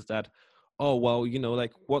hear is that, oh well,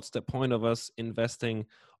 like what's the point of us investing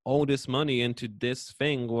all this money into this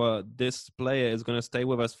thing where this player is going to stay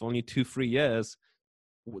with us for only 2-3 years?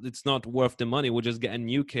 It's not worth the money. We'll just get a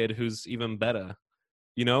new kid who's even better,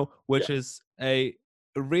 which is a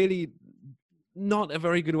really not a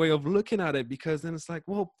very good way of looking at it, because then it's like,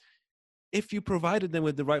 well, if you provided them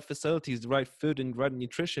with the right facilities, the right food and right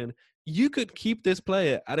nutrition, you could keep this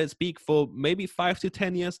player at its peak for maybe 5 to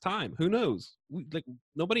 10 years time. Who knows? Like,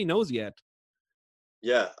 nobody knows yet.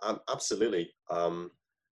 Yeah, absolutely.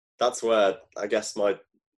 That's where I guess my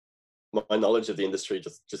knowledge of the industry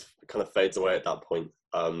just kind of fades away at that point.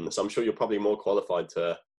 So I'm sure you're probably more qualified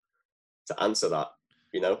to answer that.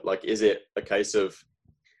 Like, is it a case of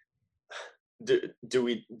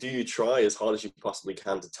do you try as hard as you possibly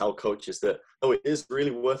can to tell coaches that, oh, it is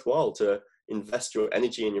really worthwhile to invest your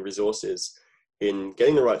energy and your resources in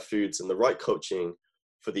getting the right foods and the right coaching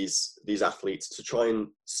for these athletes to try and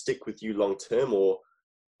stick with you long term? Or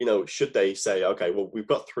should they say, okay, well, we've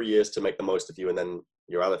got 3 years to make the most of you and then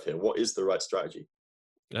you're out of here? What is the right strategy?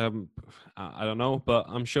 I don't know, but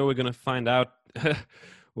I'm sure we're going to find out.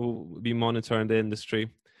 We'll be monitoring the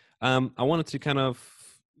industry. I wanted to kind of,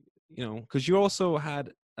 because you also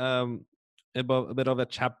had a bit of a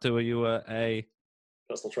chapter where you were a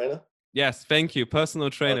personal trainer. Yes, thank you. Personal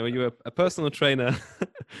trainer. Were you a personal trainer?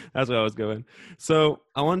 That's where I was going. So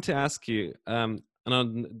I want to ask you, and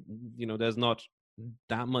there's not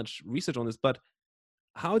that much research on this, but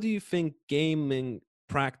how do you think gaming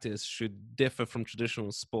practice should differ from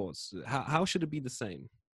traditional sports? How should it be the same?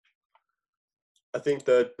 I think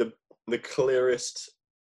the clearest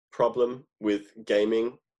problem with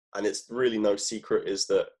gaming, and it's really no secret, is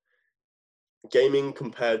that gaming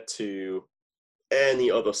compared to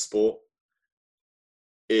any other sport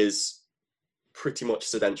is pretty much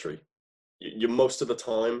sedentary. You're most of the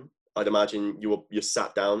time, I'd imagine, you're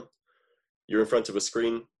sat down, you're in front of a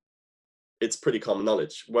screen. It's pretty common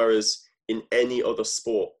knowledge. Whereas in any other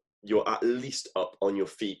sport, you're at least up on your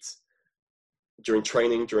feet during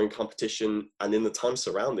training, during competition, and in the time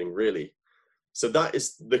surrounding, really. So that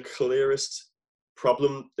is the clearest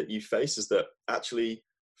problem that you face, is that actually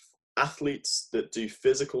athletes that do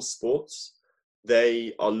physical sports,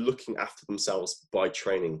 they are looking after themselves by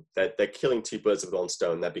training. They're killing two birds with one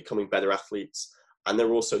stone. They're becoming better athletes, and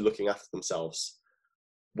they're also looking after themselves.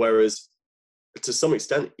 Whereas to some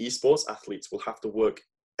extent, esports athletes will have to work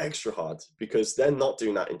extra hard because they're not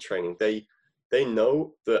doing that in training. They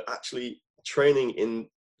know that actually training in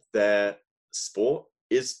their sport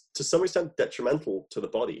is to some extent detrimental to the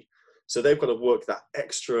body. So they've got to work that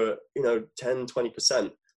extra, 10,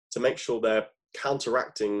 20% to make sure they're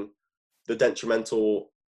counteracting the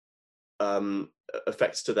detrimental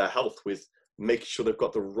effects to their health with making sure they've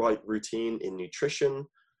got the right routine in nutrition,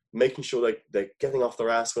 making sure they're getting off their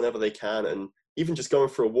ass whenever they can, and even just going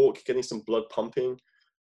for a walk, getting some blood pumping.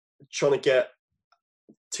 Trying to get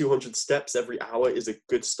 200 steps every hour is a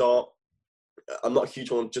good start. I'm not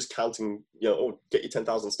huge on just counting, get your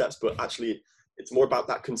 10,000 steps, but actually it's more about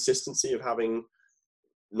that consistency of having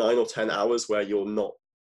 9 or 10 hours where you're not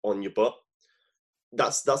on your butt.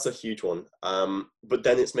 That's a huge one. But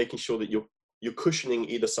then it's making sure that you're cushioning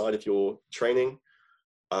either side of your training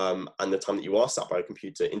and the time that you are sat by a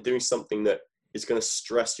computer in doing something that is going to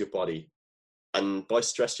stress your body. And by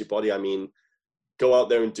stress your body, I mean go out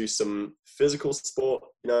there and do some physical sport.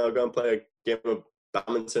 Go and play a game of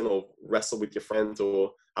badminton or wrestle with your friends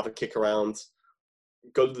or have a kick around.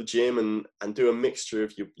 Go to the gym and do a mixture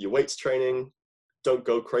of your weights training. Don't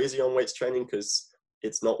go crazy on weights training because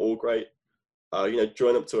it's not all great.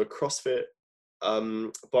 Join up to a CrossFit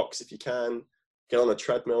box if you can. Get on a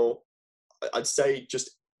treadmill. I'd say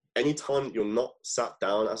just any time you're not sat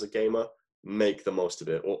down as a gamer, make the most of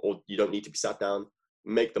it. Or you don't need to be sat down.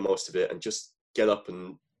 Make the most of it and just get up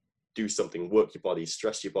and do something. Work your body.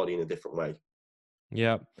 Stress your body in a different way.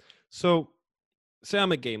 Yeah. So say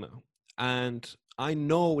I'm a gamer and I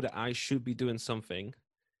know that I should be doing something.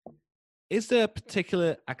 Is there a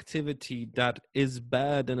particular activity that is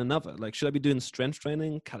better than another? Like, should I be doing strength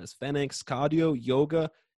training, calisthenics, cardio, yoga?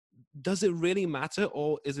 Does it really matter?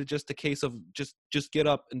 Or is it just a case of just get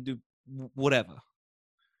up and do whatever?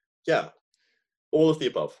 Yeah, all of the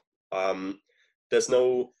above. There's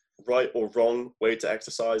no right or wrong way to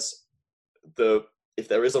exercise. If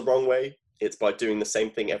there is a wrong way, it's by doing the same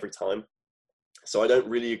thing every time. So I don't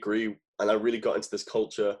really agree. And I really got into this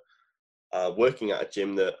culture working at a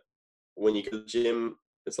gym that when you go to the gym,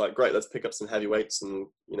 it's like, great, let's pick up some heavy weights and,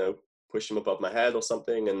 push them above my head or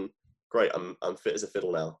something. And great, I'm fit as a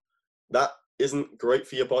fiddle now. That isn't great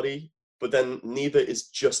for your body, but then neither is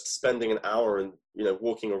just spending an hour and,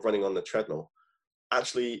 walking or running on the treadmill.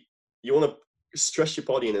 Actually, you want to stress your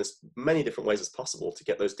body in as many different ways as possible to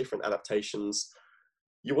get those different adaptations.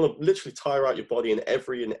 You want to literally tire out your body in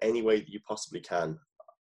every and any way that you possibly can.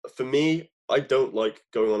 For me, I don't like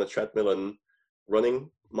going on a treadmill and running.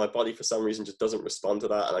 My body, for some reason, just doesn't respond to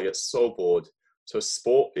that, and I get so bored. So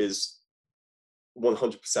sport is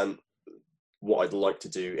 100% what I'd like to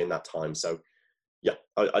do in that time. So yeah,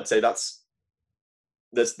 I'd say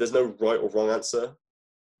there's no right or wrong answer.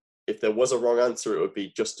 If there was a wrong answer, it would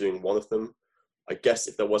be just doing one of them. I guess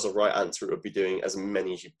if there was a right answer, it would be doing as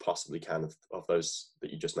many as you possibly can of those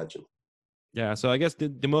that you just mentioned. Yeah, so I guess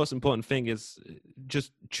the most important thing is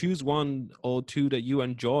just choose one or two that you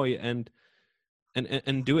enjoy and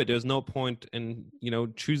do it. There's no point in, you know,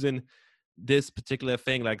 choosing this particular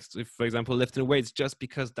thing, like if, for example, lifting weights just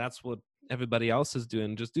because that's what everybody else is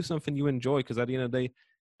doing. Just do something you enjoy, because at the end of the day,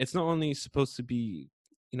 it's not only supposed to be,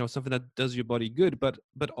 you know, something that does your body good,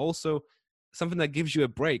 but also something that gives you a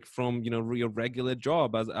break from, you know, your regular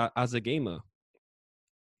job as a gamer.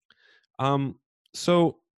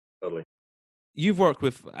 So Totally. you've worked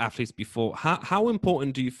with athletes before. How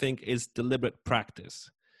important do you think is deliberate practice,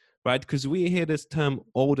 right? Because we hear this term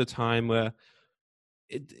all the time where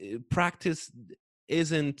practice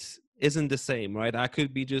isn't the same, right? I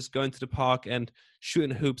could be just going to the park and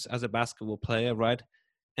shooting hoops as a basketball player, right?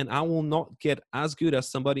 And I will not get as good as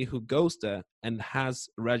somebody who goes there and has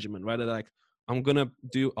a regimen, right? Like, I'm gonna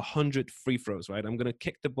do 100 free throws, right? I'm gonna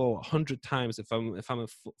kick the ball 100 times if I'm a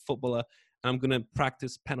footballer, and I'm gonna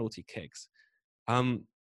practice penalty kicks. How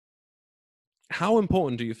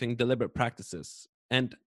important do you think deliberate practice is?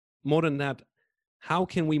 And more than that, how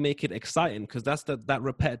can we make it exciting? Because that's that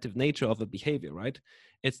repetitive nature of the behavior, right?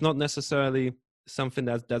 It's not necessarily something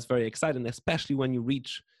that's very exciting, especially when you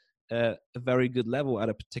reach a very good level at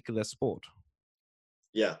a particular sport.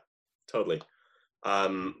 Yeah, totally.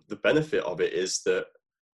 The benefit of it is that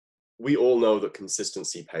we all know that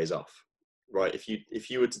consistency pays off, right? If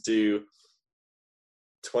you were to do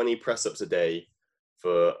 20 press ups a day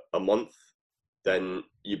for a month, then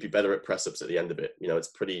you'd be better at press ups at the end of it. You know, it's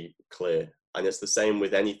pretty clear. And it's the same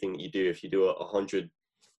with anything that you do. If you do 100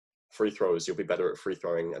 free throws, you'll be better at free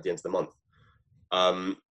throwing at the end of the month.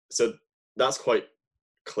 So that's quite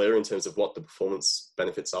clear in terms of what the performance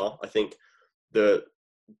benefits are. I think the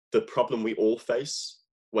problem we all face,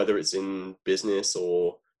 whether it's in business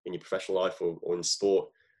or in your professional life or in sport,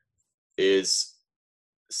 is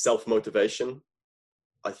self-motivation,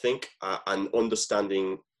 I think, and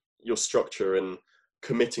understanding your structure and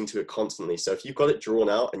committing to it constantly. So if you've got it drawn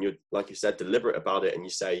out and you're, like you said, deliberate about it, and you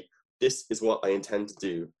say, this is what I intend to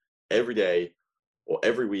do every day or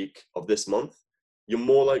every week of this month, you're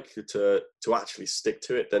more likely to actually stick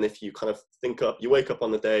to it than if you kind of you wake up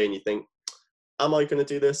on the day and you think, am I going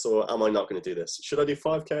to do this or am I not going to do this? Should I do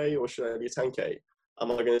 5K or should I do 10K?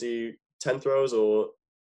 Am I going to do 10 throws or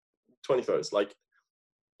 20 throws? Like,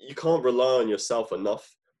 you can't rely on yourself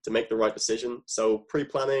enough to make the right decision. So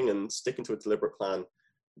pre-planning and sticking to a deliberate plan,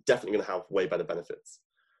 definitely going to have way better benefits.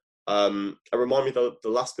 And remind me the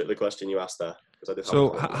last bit of the question you asked there.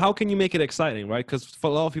 So how can you make it exciting, right? Because for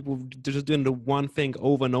a lot of people, they're just doing the one thing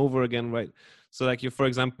over and over again, right? So like for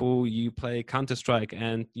example, you play Counter-Strike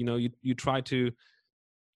and, you know, you try to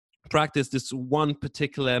practice this one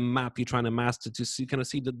particular map you're trying to master to see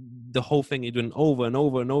the whole thing you're doing over and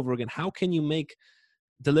over and over again. How can you make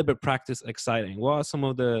deliberate practice exciting? What are some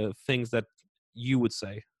of the things that you would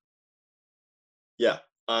say? Yeah.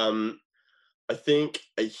 I think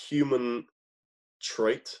a human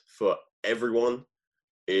trait for everyone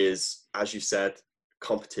is, as you said,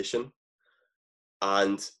 competition.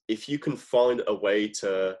 And if you can find a way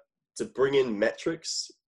to bring in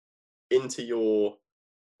metrics into your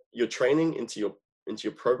training, into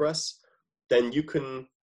your progress, then you can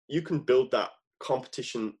build that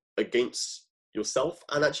competition against yourself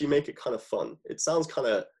and actually make it kind of fun. It sounds kind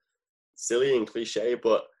of silly and cliche,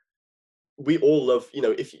 but we all love, you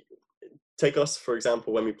know, if you take us, for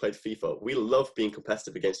example, when we played FIFA, we love being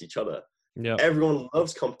competitive against each other. Yeah. Everyone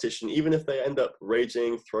loves competition, even if they end up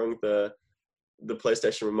raging, throwing the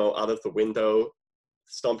PlayStation remote out of the window,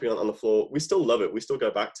 stomping on the floor. We still love it. We still go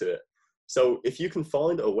back to it. So if you can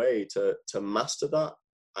find a way to master that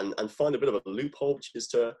and find a bit of a loophole, which is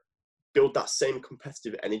to build that same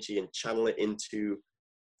competitive energy and channel it into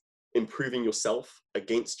improving yourself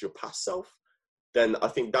against your past self, then I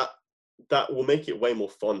think that will make it way more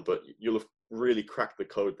fun. But you'll have really cracked the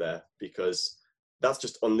code there, because that's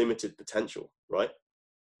just unlimited potential, right?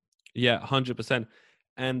 Yeah, 100%.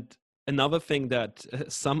 And another thing that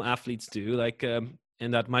some athletes do, like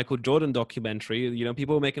in that Michael Jordan documentary, you know,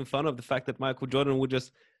 people were making fun of the fact that Michael Jordan would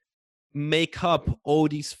just make up all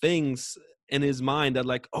these things in his mind that,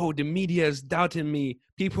 like, oh, the media is doubting me,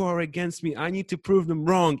 people are against me, I need to prove them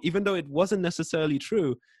wrong, even though it wasn't necessarily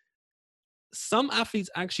true. Some athletes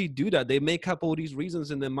actually do that. They make up all these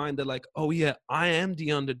reasons in their mind. They're like, oh yeah, I am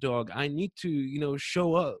the underdog, I need to, you know,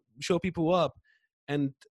 show people up.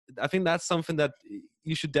 And I think that's something that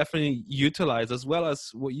you should definitely utilize, as well as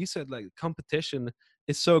what you said, like competition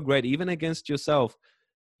is so great, even against yourself.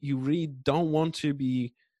 You really don't want to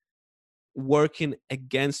be working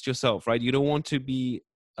against yourself, right? You don't want to be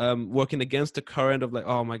working against the current of like,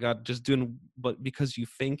 oh my God, just doing, but because you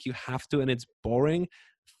think you have to and it's boring.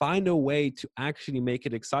 Find a way to actually make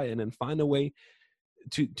it exciting, and find a way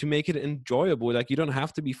to make it enjoyable. Like, you don't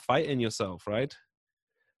have to be fighting yourself, right?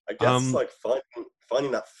 I guess it's like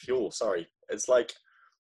finding that fuel. Sorry, it's like,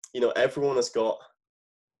 everyone has got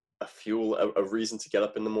a fuel, a reason to get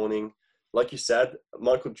up in the morning. Like you said,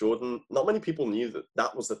 Michael Jordan, not many people knew that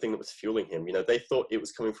that was the thing that was fueling him. They thought it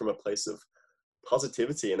was coming from a place of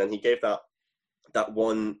positivity, and then he gave that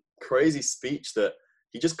one crazy speech that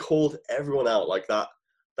he just called everyone out, like that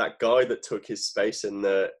guy that took his space in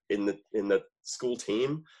the school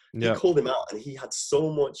team. He Yeah. called him out, and he had so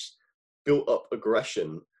much built up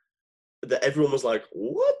aggression that everyone was like,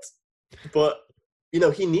 what? But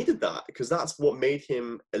he needed that, because that's what made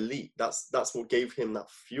him elite. That's what gave him that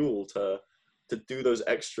fuel to do those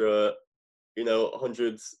extra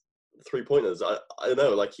 100 3-pointers. I don't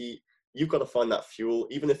know, like, you've got to find that fuel.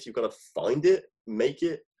 Even if you've got to find it, make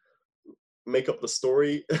up the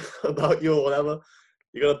story about you or whatever,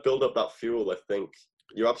 you got to build up that fuel. I think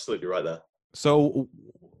you're absolutely right there. So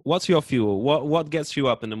what's your fuel? What gets you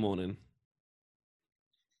up in the morning?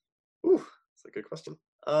 Ooh, that's a good question.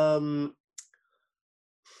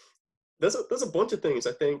 There's a bunch of things.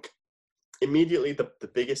 I think immediately the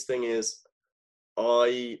biggest thing is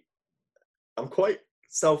I'm quite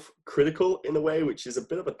self-critical in a way, which is a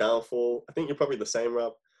bit of a downfall. I think you're probably the same,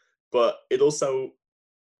 Rob, but it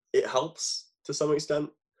helps to some extent.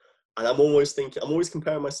 And I'm always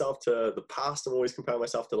comparing myself to the past. I'm always comparing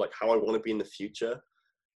myself to like how I want to be in the future.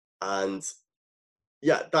 And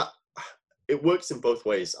yeah, it works in both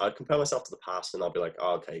ways. I compare myself to the past, and I'll be like,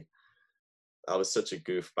 oh, okay, I was such a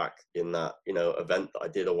goof back in that, event that I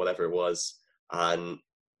did or whatever it was. And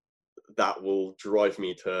that will drive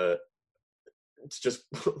me to just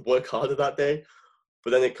work harder that day.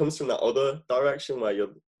 But then it comes from that other direction where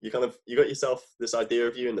you got yourself this idea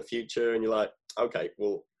of you in the future, and you're like, okay,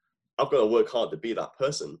 well, I've got to work hard to be that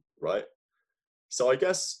person, right? So I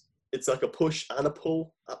guess it's like a push and a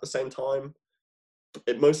pull at the same time.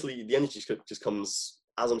 The energy just comes,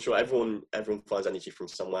 as I'm sure everyone finds energy from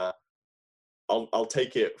somewhere. I'll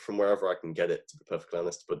take it from wherever I can get it, to be perfectly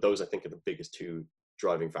honest. But those, I think, are the biggest two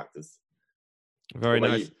driving factors. Very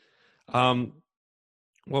nice.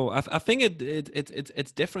 Well, I think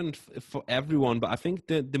it's different for everyone, but I think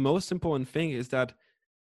the most important thing is that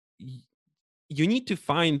you need to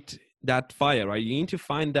find that fire, right? You need to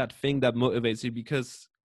find that thing that motivates you, because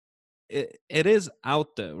it is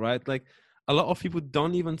out there, right? Like, a lot of people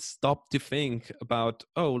don't even stop to think about,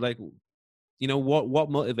 oh, like, what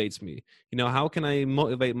motivates me? How can I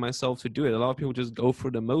motivate myself to do it? A lot of people just go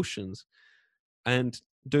through the motions, and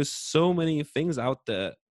there's so many things out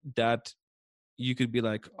there that you could be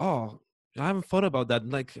like, oh, I haven't thought about that.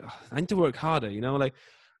 Like, I need to work harder, like,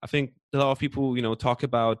 I think a lot of people, talk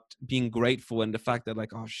about being grateful, and the fact that,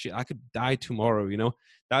 like, oh shit, I could die tomorrow,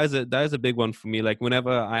 that is a big one for me. Like,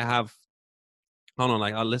 whenever I have, I don't know,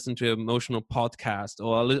 like, I'll listen to an emotional podcast,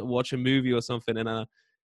 or I'll watch a movie or something, and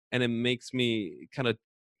it makes me kind of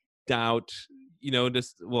doubt,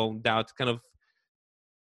 kind of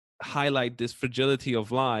highlight this fragility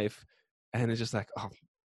of life. And it's just like, oh,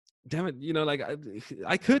 damn it, like,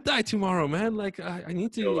 I could die tomorrow, man. Like, I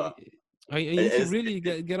need to, I need to really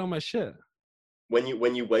get on my shit. When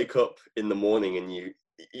you wake up in the morning, and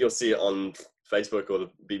you'll see it on Facebook or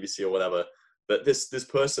the BBC or whatever, that this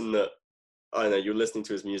person that, I don't know, you're listening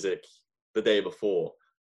to his music the day before,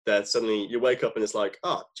 that suddenly you wake up and it's like,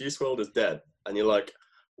 Juice WRLD is dead, and you're like,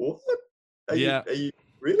 what? Are you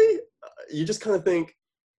really? You just kind of think,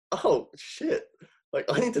 oh shit, like,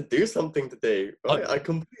 I need to do something today, right? I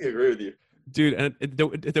completely agree with you, dude. And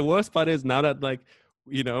the worst part is, now that, like,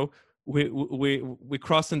 we're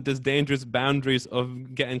crossing this dangerous boundaries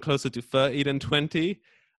of getting closer to 30 than 20.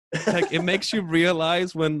 Like, it makes you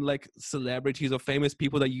realize when, like, celebrities or famous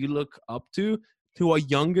people that you look up to, who are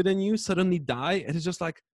younger than you, suddenly die, and it's just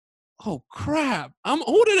like, oh crap, I'm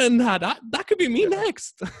older than that. That could be me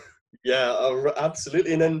next. Yeah,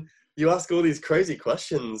 absolutely. And then you ask all these crazy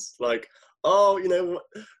questions, like, oh,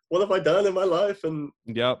 what have I done in my life? And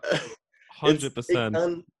yep,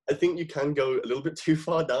 100%. I think you can go a little bit too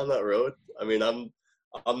far down that road. I mean, I'm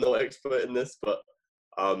no expert in this, but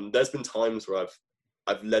there's been times where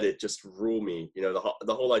I've let it just rule me. The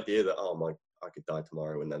whole idea that, oh I could die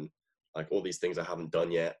tomorrow, and then, like, all these things I haven't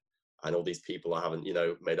done yet, and all these people I haven't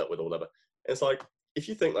made up with or whatever. And it's like, if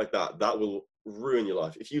you think like that, that will ruin your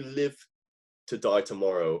life. If you live to die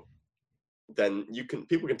tomorrow, then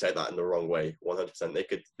people can take that in the wrong way. 100%.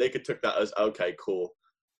 They could take that as, okay, cool,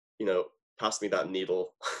 pass me that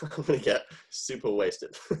needle. I'm gonna get super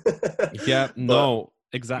wasted. Yeah, But no,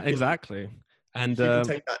 you can, exactly. And if you can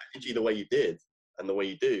take that energy the way you did and the way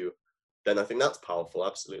you do, then I think that's powerful.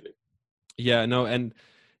 Absolutely. yeah, no, and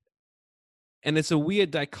it's a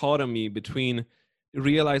weird dichotomy between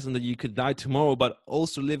realizing that you could die tomorrow, but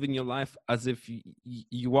also living your life as if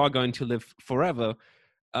you are going to live forever.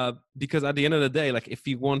 Because at the end of the day, like, if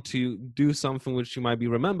you want to do something which you might be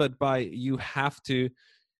remembered by, you have to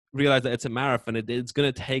realize that it's a marathon. It's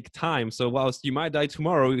going to take time. So whilst you might die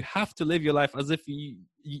tomorrow, you have to live your life as if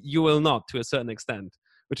you will not, to a certain extent,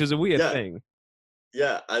 which is a weird Yeah. thing.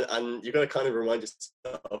 Yeah. And you got to kind of remind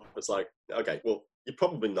yourself, it's like, okay, well, you're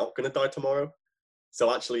probably not going to die tomorrow.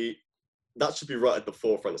 So actually, that should be right at the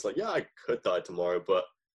forefront. It's like, yeah, I could die tomorrow, but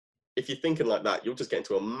if you're thinking like that, you'll just get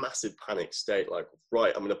into a massive panic state. Like,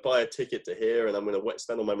 right, I'm going to buy a ticket to here, and I'm going to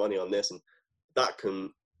spend all my money on this, and that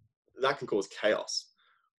can cause chaos.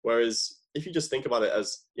 Whereas if you just think about it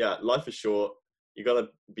as, yeah, life is short. You got to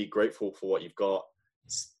be grateful for what you've got.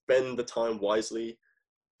 Spend the time wisely.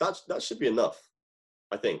 That should be enough,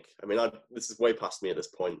 I think. I mean, this is way past me at this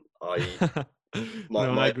point. No, I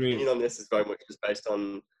My agree. opinion on this is very much just based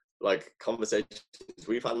on like conversations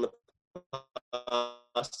we've had in the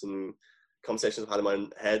past and conversations I've had in my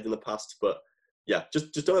own head in the past. But yeah,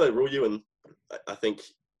 just don't let it rule you. And I think,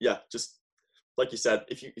 yeah, just like you said,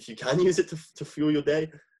 if you can use it to fuel your day,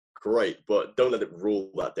 great, but don't let it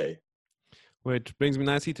rule that day. Which brings me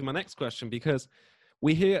nicely to my next question, because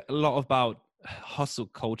we hear a lot about hustle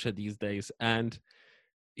culture these days, and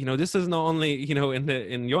this is not only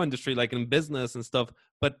in your industry, like in business and stuff,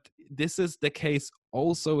 but this is the case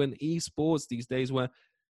also in esports these days, where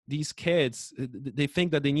these kids, they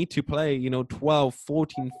think that they need to play 12,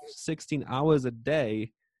 14, 16 hours a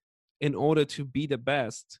day in order to be the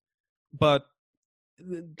best. But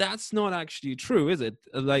that's not actually true, is it?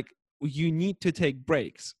 Like, you need to take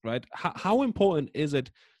breaks, right? How important is it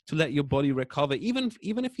to let your body recover, even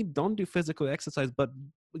if you don't do physical exercise, but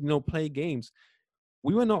play games?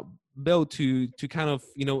 We were not built to kind of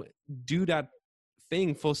do that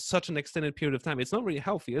thing for such an extended period of time. It's not really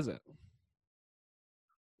healthy, is it?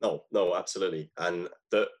 No, absolutely. And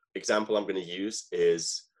the example I'm going to use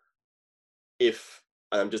is, if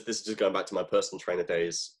this is just going back to my personal trainer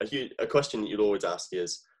days, a question that you'd always ask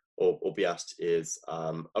is, or be asked is,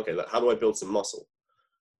 okay, look, how do I build some muscle?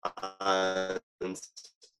 And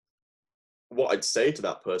what I'd say to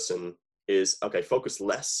that person is, okay, focus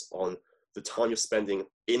less on the time you're spending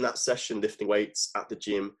in that session, lifting weights at the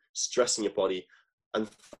gym, stressing your body, and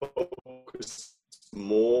focus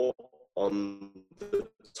more on the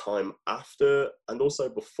time after and also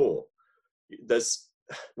before.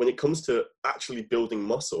 When it comes to actually building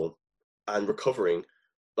muscle and recovering,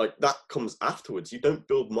 like, that comes afterwards. You don't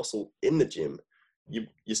build muscle in the gym. You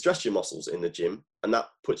stress your muscles in the gym, and that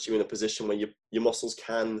puts you in a position where your muscles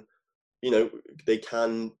can, they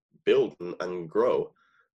can build and grow.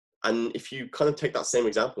 And if you kind of take that same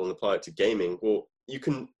example and apply it to gaming, well, you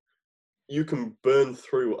can burn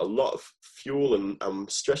through a lot of fuel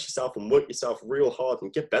and stress yourself and work yourself real hard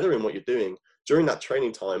and get better in what you're doing during that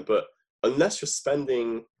training time. But unless you're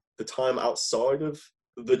spending the time outside of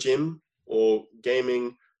the gym or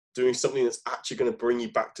gaming doing something that's actually going to bring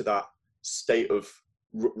you back to that state of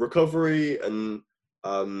recovery and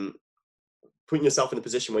putting yourself in a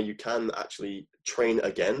position where you can actually train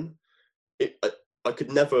again, I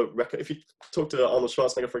could never if you talk to Arnold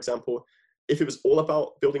Schwarzenegger, for example, if it was all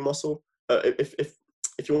about building muscle,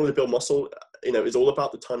 if you wanted to build muscle, it's all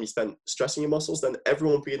about the time you spent stressing your muscles, then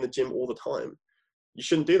everyone would be in the gym all the time. You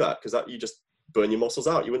shouldn't do that, because you just burn your muscles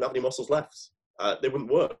out. You wouldn't have any muscles left. They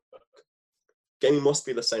wouldn't work. Gaming must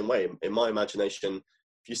be the same way. In my imagination,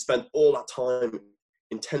 if you spend all that time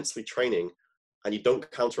intensely training and you don't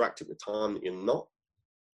counteract it with time that you're not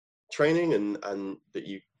training, and that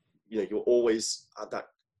you're always at that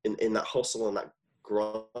in that hustle and that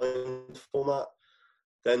grind format,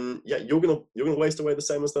 then yeah, you're gonna waste away the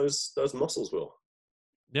same as those muscles will.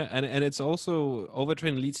 Yeah, and it's also,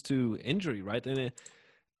 overtraining leads to injury, right?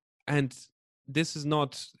 And this is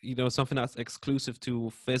not something that's exclusive to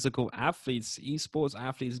physical athletes. Esports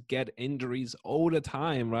athletes get injuries all the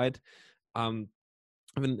time, right? I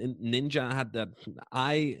mean, Ninja had that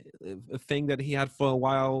eye thing that he had for a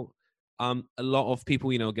while. A lot of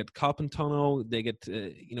people get carpal tunnel, they get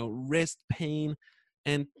wrist pain,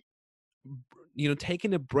 and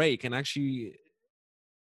taking a break and actually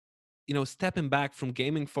stepping back from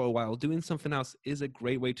gaming for a while, doing something else, is a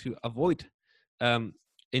great way to avoid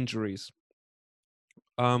injuries.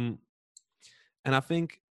 And I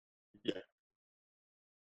think Yeah.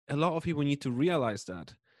 a lot of people need to realize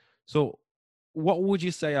that. So, what would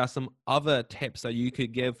you say are some other tips that you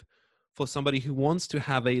could give for somebody who wants to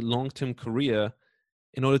have a long-term career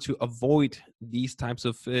in order to avoid these types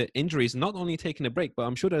of injuries? Not only taking a break, but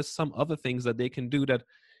I'm sure there's some other things that they can do that,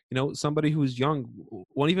 somebody who's young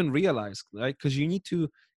won't even realize, right? Because you need to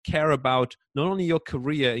care about not only your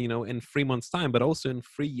career, in 3 months' time, but also in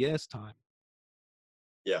 3 years' time.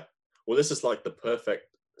 Yeah. Well, this is like the perfect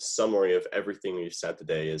summary of everything we've said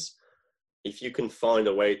today is if you can find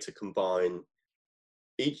a way to combine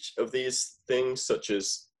each of these things, such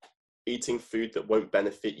as eating food that won't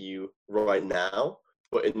benefit you right now,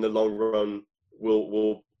 but in the long run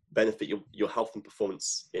will benefit your health and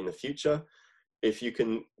performance in the future. If you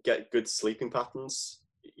can get good sleeping patterns,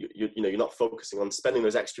 you're not focusing on spending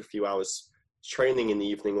those extra few hours training in the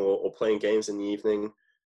evening or playing games in the evening,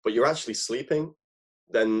 but you're actually sleeping,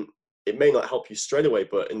 then it may not help you straight away,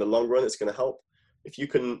 but in the long run, it's going to help. If you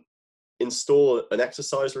can install an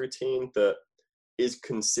exercise routine that is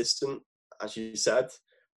consistent, as you said,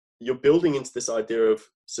 you're building into this idea of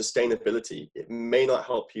sustainability. It may not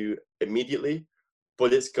help you immediately,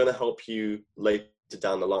 but it's going to help you later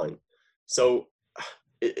down the line. So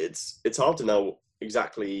it's hard to know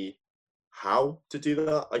exactly how to do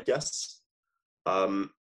that, I guess.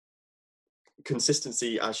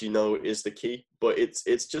 Consistency, as you know, is the key, but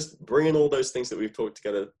it's just bringing all those things that we've talked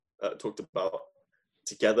about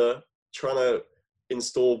together, trying to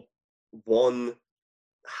install one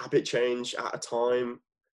habit change at a time,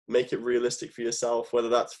 make it realistic for yourself, whether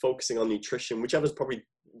that's focusing on nutrition, whichever's probably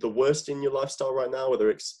the worst in your lifestyle right now,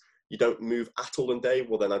 whether it's you don't move at all in a day,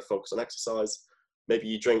 well, then I'd focus on exercise. Maybe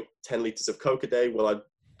you drink 10 liters of Coke a day, well, I'd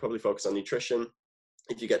probably focus on nutrition.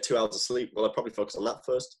 If you get 2 hours of sleep, well, I'd probably focus on that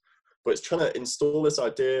first. But it's trying to install this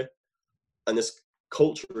idea and this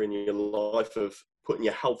culture in your life of putting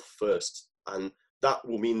your health first. And that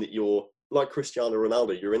will mean that you're like Cristiano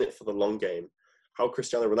Ronaldo, you're in it for the long game. How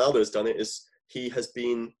Cristiano Ronaldo has done it is he has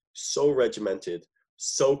been so regimented,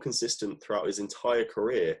 so consistent throughout his entire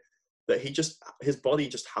career that his body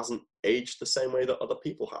just hasn't aged the same way that other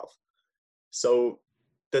people have. So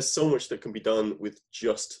there's so much that can be done with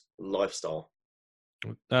just lifestyle.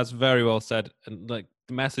 That's very well said. And like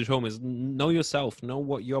the message home is know yourself, know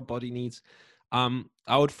what your body needs.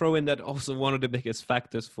 I would throw in that also one of the biggest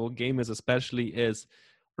factors for gamers especially is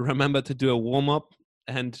remember to do a warm-up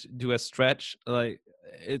and do a stretch. Like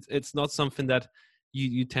it's not something that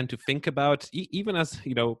you tend to think about. Even as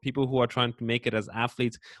people who are trying to make it as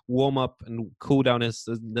athletes, warm up and cool down is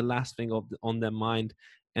the last thing on their mind,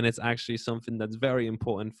 and it's actually something that's very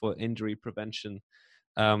important for injury prevention.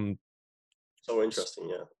 So interesting,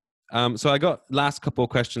 yeah. So I got last couple of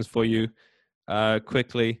questions for you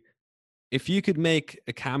quickly. If you could make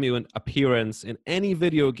a cameo appearance in any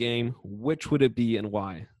video game, which would it be and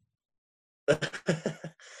why?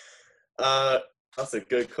 That's a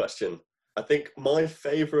good question. I think my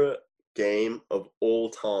favorite game of all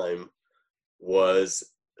time was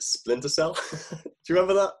Splinter Cell. Do you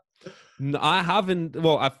remember that? No, I haven't.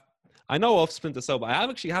 Well, I know of Splinter Cell, but I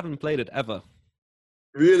actually haven't played it ever.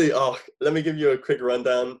 Really? Oh, let me give you a quick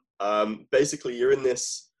rundown. Basically, you're in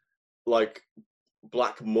this like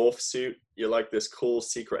black morph suit. You're like this cool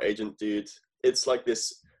secret agent dude. It's like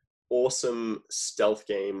this awesome stealth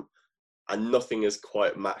game, and nothing has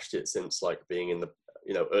quite matched it since like being in the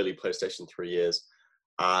early PlayStation 3 years.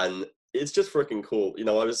 And it's just freaking cool.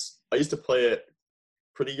 I used to play it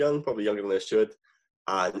pretty young, probably younger than I should,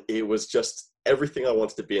 and it was just everything I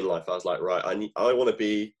wanted to be in life. I was like, right, I want to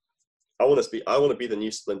be the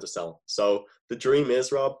new Splinter Cell. So the dream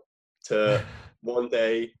is, Rob, to one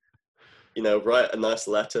day, write a nice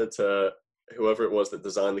letter to whoever it was that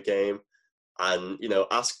designed the game and,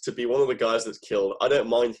 ask to be one of the guys that's killed. I don't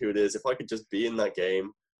mind who it is. If I could just be in that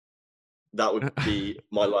game, that would be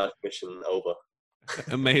my life mission over.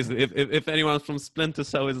 Amazing. If anyone from Splinter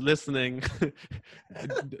Cell is listening,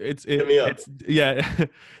 it's yeah,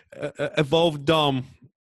 Evolve Dom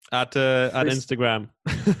at Instagram.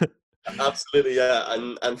 Absolutely, yeah,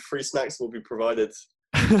 and free snacks will be provided.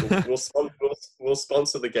 We'll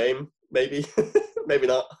sponsor the game, maybe, maybe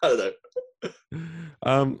not. I don't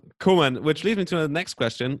know. Cool, man. Which leads me to the next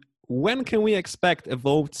question: when can we expect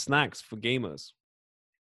Evolved snacks for gamers?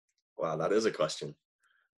 Wow, that is a question.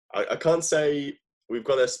 I can't say we've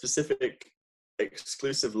got a specific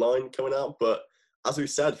exclusive line coming out, but as we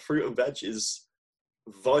said, fruit and veg is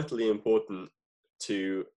vitally important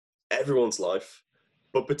to everyone's life,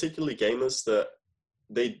 but particularly gamers, that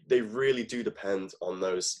they really do depend on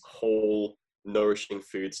those whole nourishing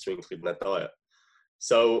foods to include in their diet.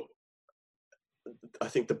 So I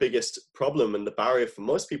think the biggest problem and the barrier for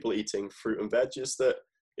most people eating fruit and veg is that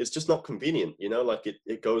it's just not convenient, you know, like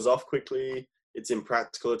it goes off quickly, it's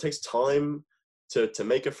impractical, it takes time to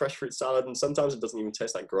make a fresh fruit salad, and sometimes it doesn't even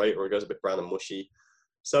taste that great, or it goes a bit brown and mushy.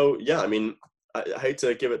 So yeah, I mean, I hate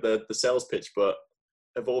to give it the sales pitch, but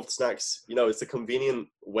Evolved Snacks, you know, it's a convenient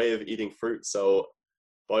way of eating fruit. So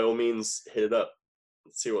by all means, hit it up,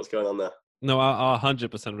 see what's going on there. No, I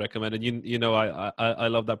 100% recommend it. You know, I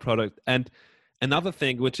love that product. And another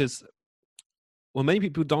thing, which is, well, many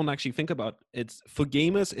people don't actually think about, it's for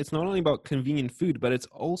gamers, it's not only about convenient food, but it's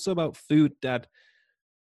also about food that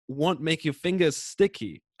won't make your fingers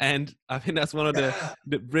sticky. And I think that's one of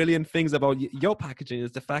the brilliant things about your packaging,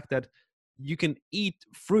 is the fact that you can eat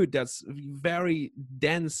fruit that's very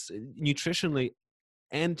dense nutritionally,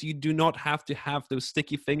 and you do not have to have those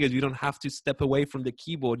sticky fingers. You don't have to step away from the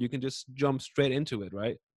keyboard. You can just jump straight into it,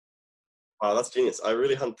 right? Wow, that's genius. I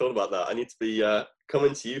really hadn't thought about that. I need to be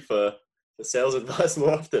coming to you for sales advice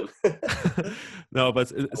more often. No,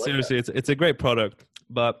 but seriously, it's a great product.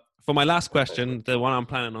 But for my last question, the one I'm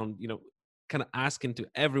planning on, you know, kind of asking to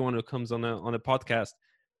everyone who comes on a podcast,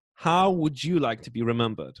 how would you like to be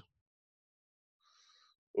remembered?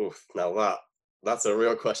 Oof, now that's a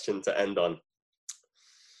real question to end on.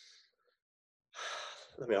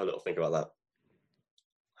 Let me have a little think about that.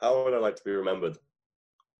 How would I like to be remembered?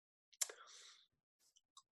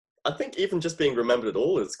 I think even just being remembered at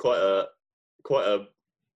all is quite a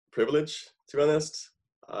privilege, to be honest.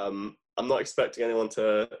 I'm not expecting anyone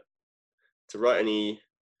to write any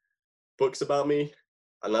books about me,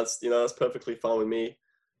 and that's perfectly fine with me.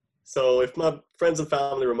 So if my friends and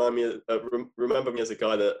family remember me as a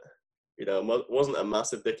guy that, you know, wasn't a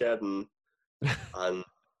massive dickhead and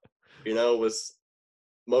you know, was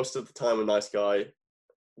most of the time a nice guy,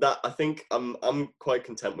 that I think I'm quite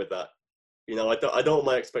content with that. You know, I don't want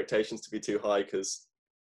my expectations to be too high, because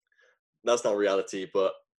that's not reality,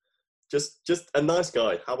 but just a nice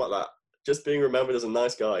guy. How about that? Just being remembered as a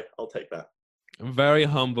nice guy. I'll take that. Very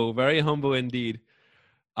humble indeed.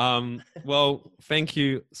 Well, thank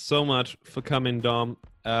you so much for coming, Dom.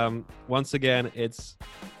 Once again, it's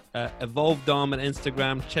Evolve Dom on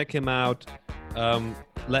Instagram. Check him out.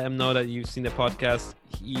 Let him know that you've seen the podcast.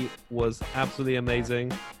 He was absolutely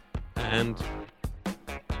amazing. And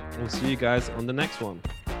we'll see you guys on the next one.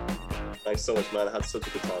 Thanks so much, man. I had such a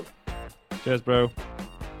good time. Cheers, bro.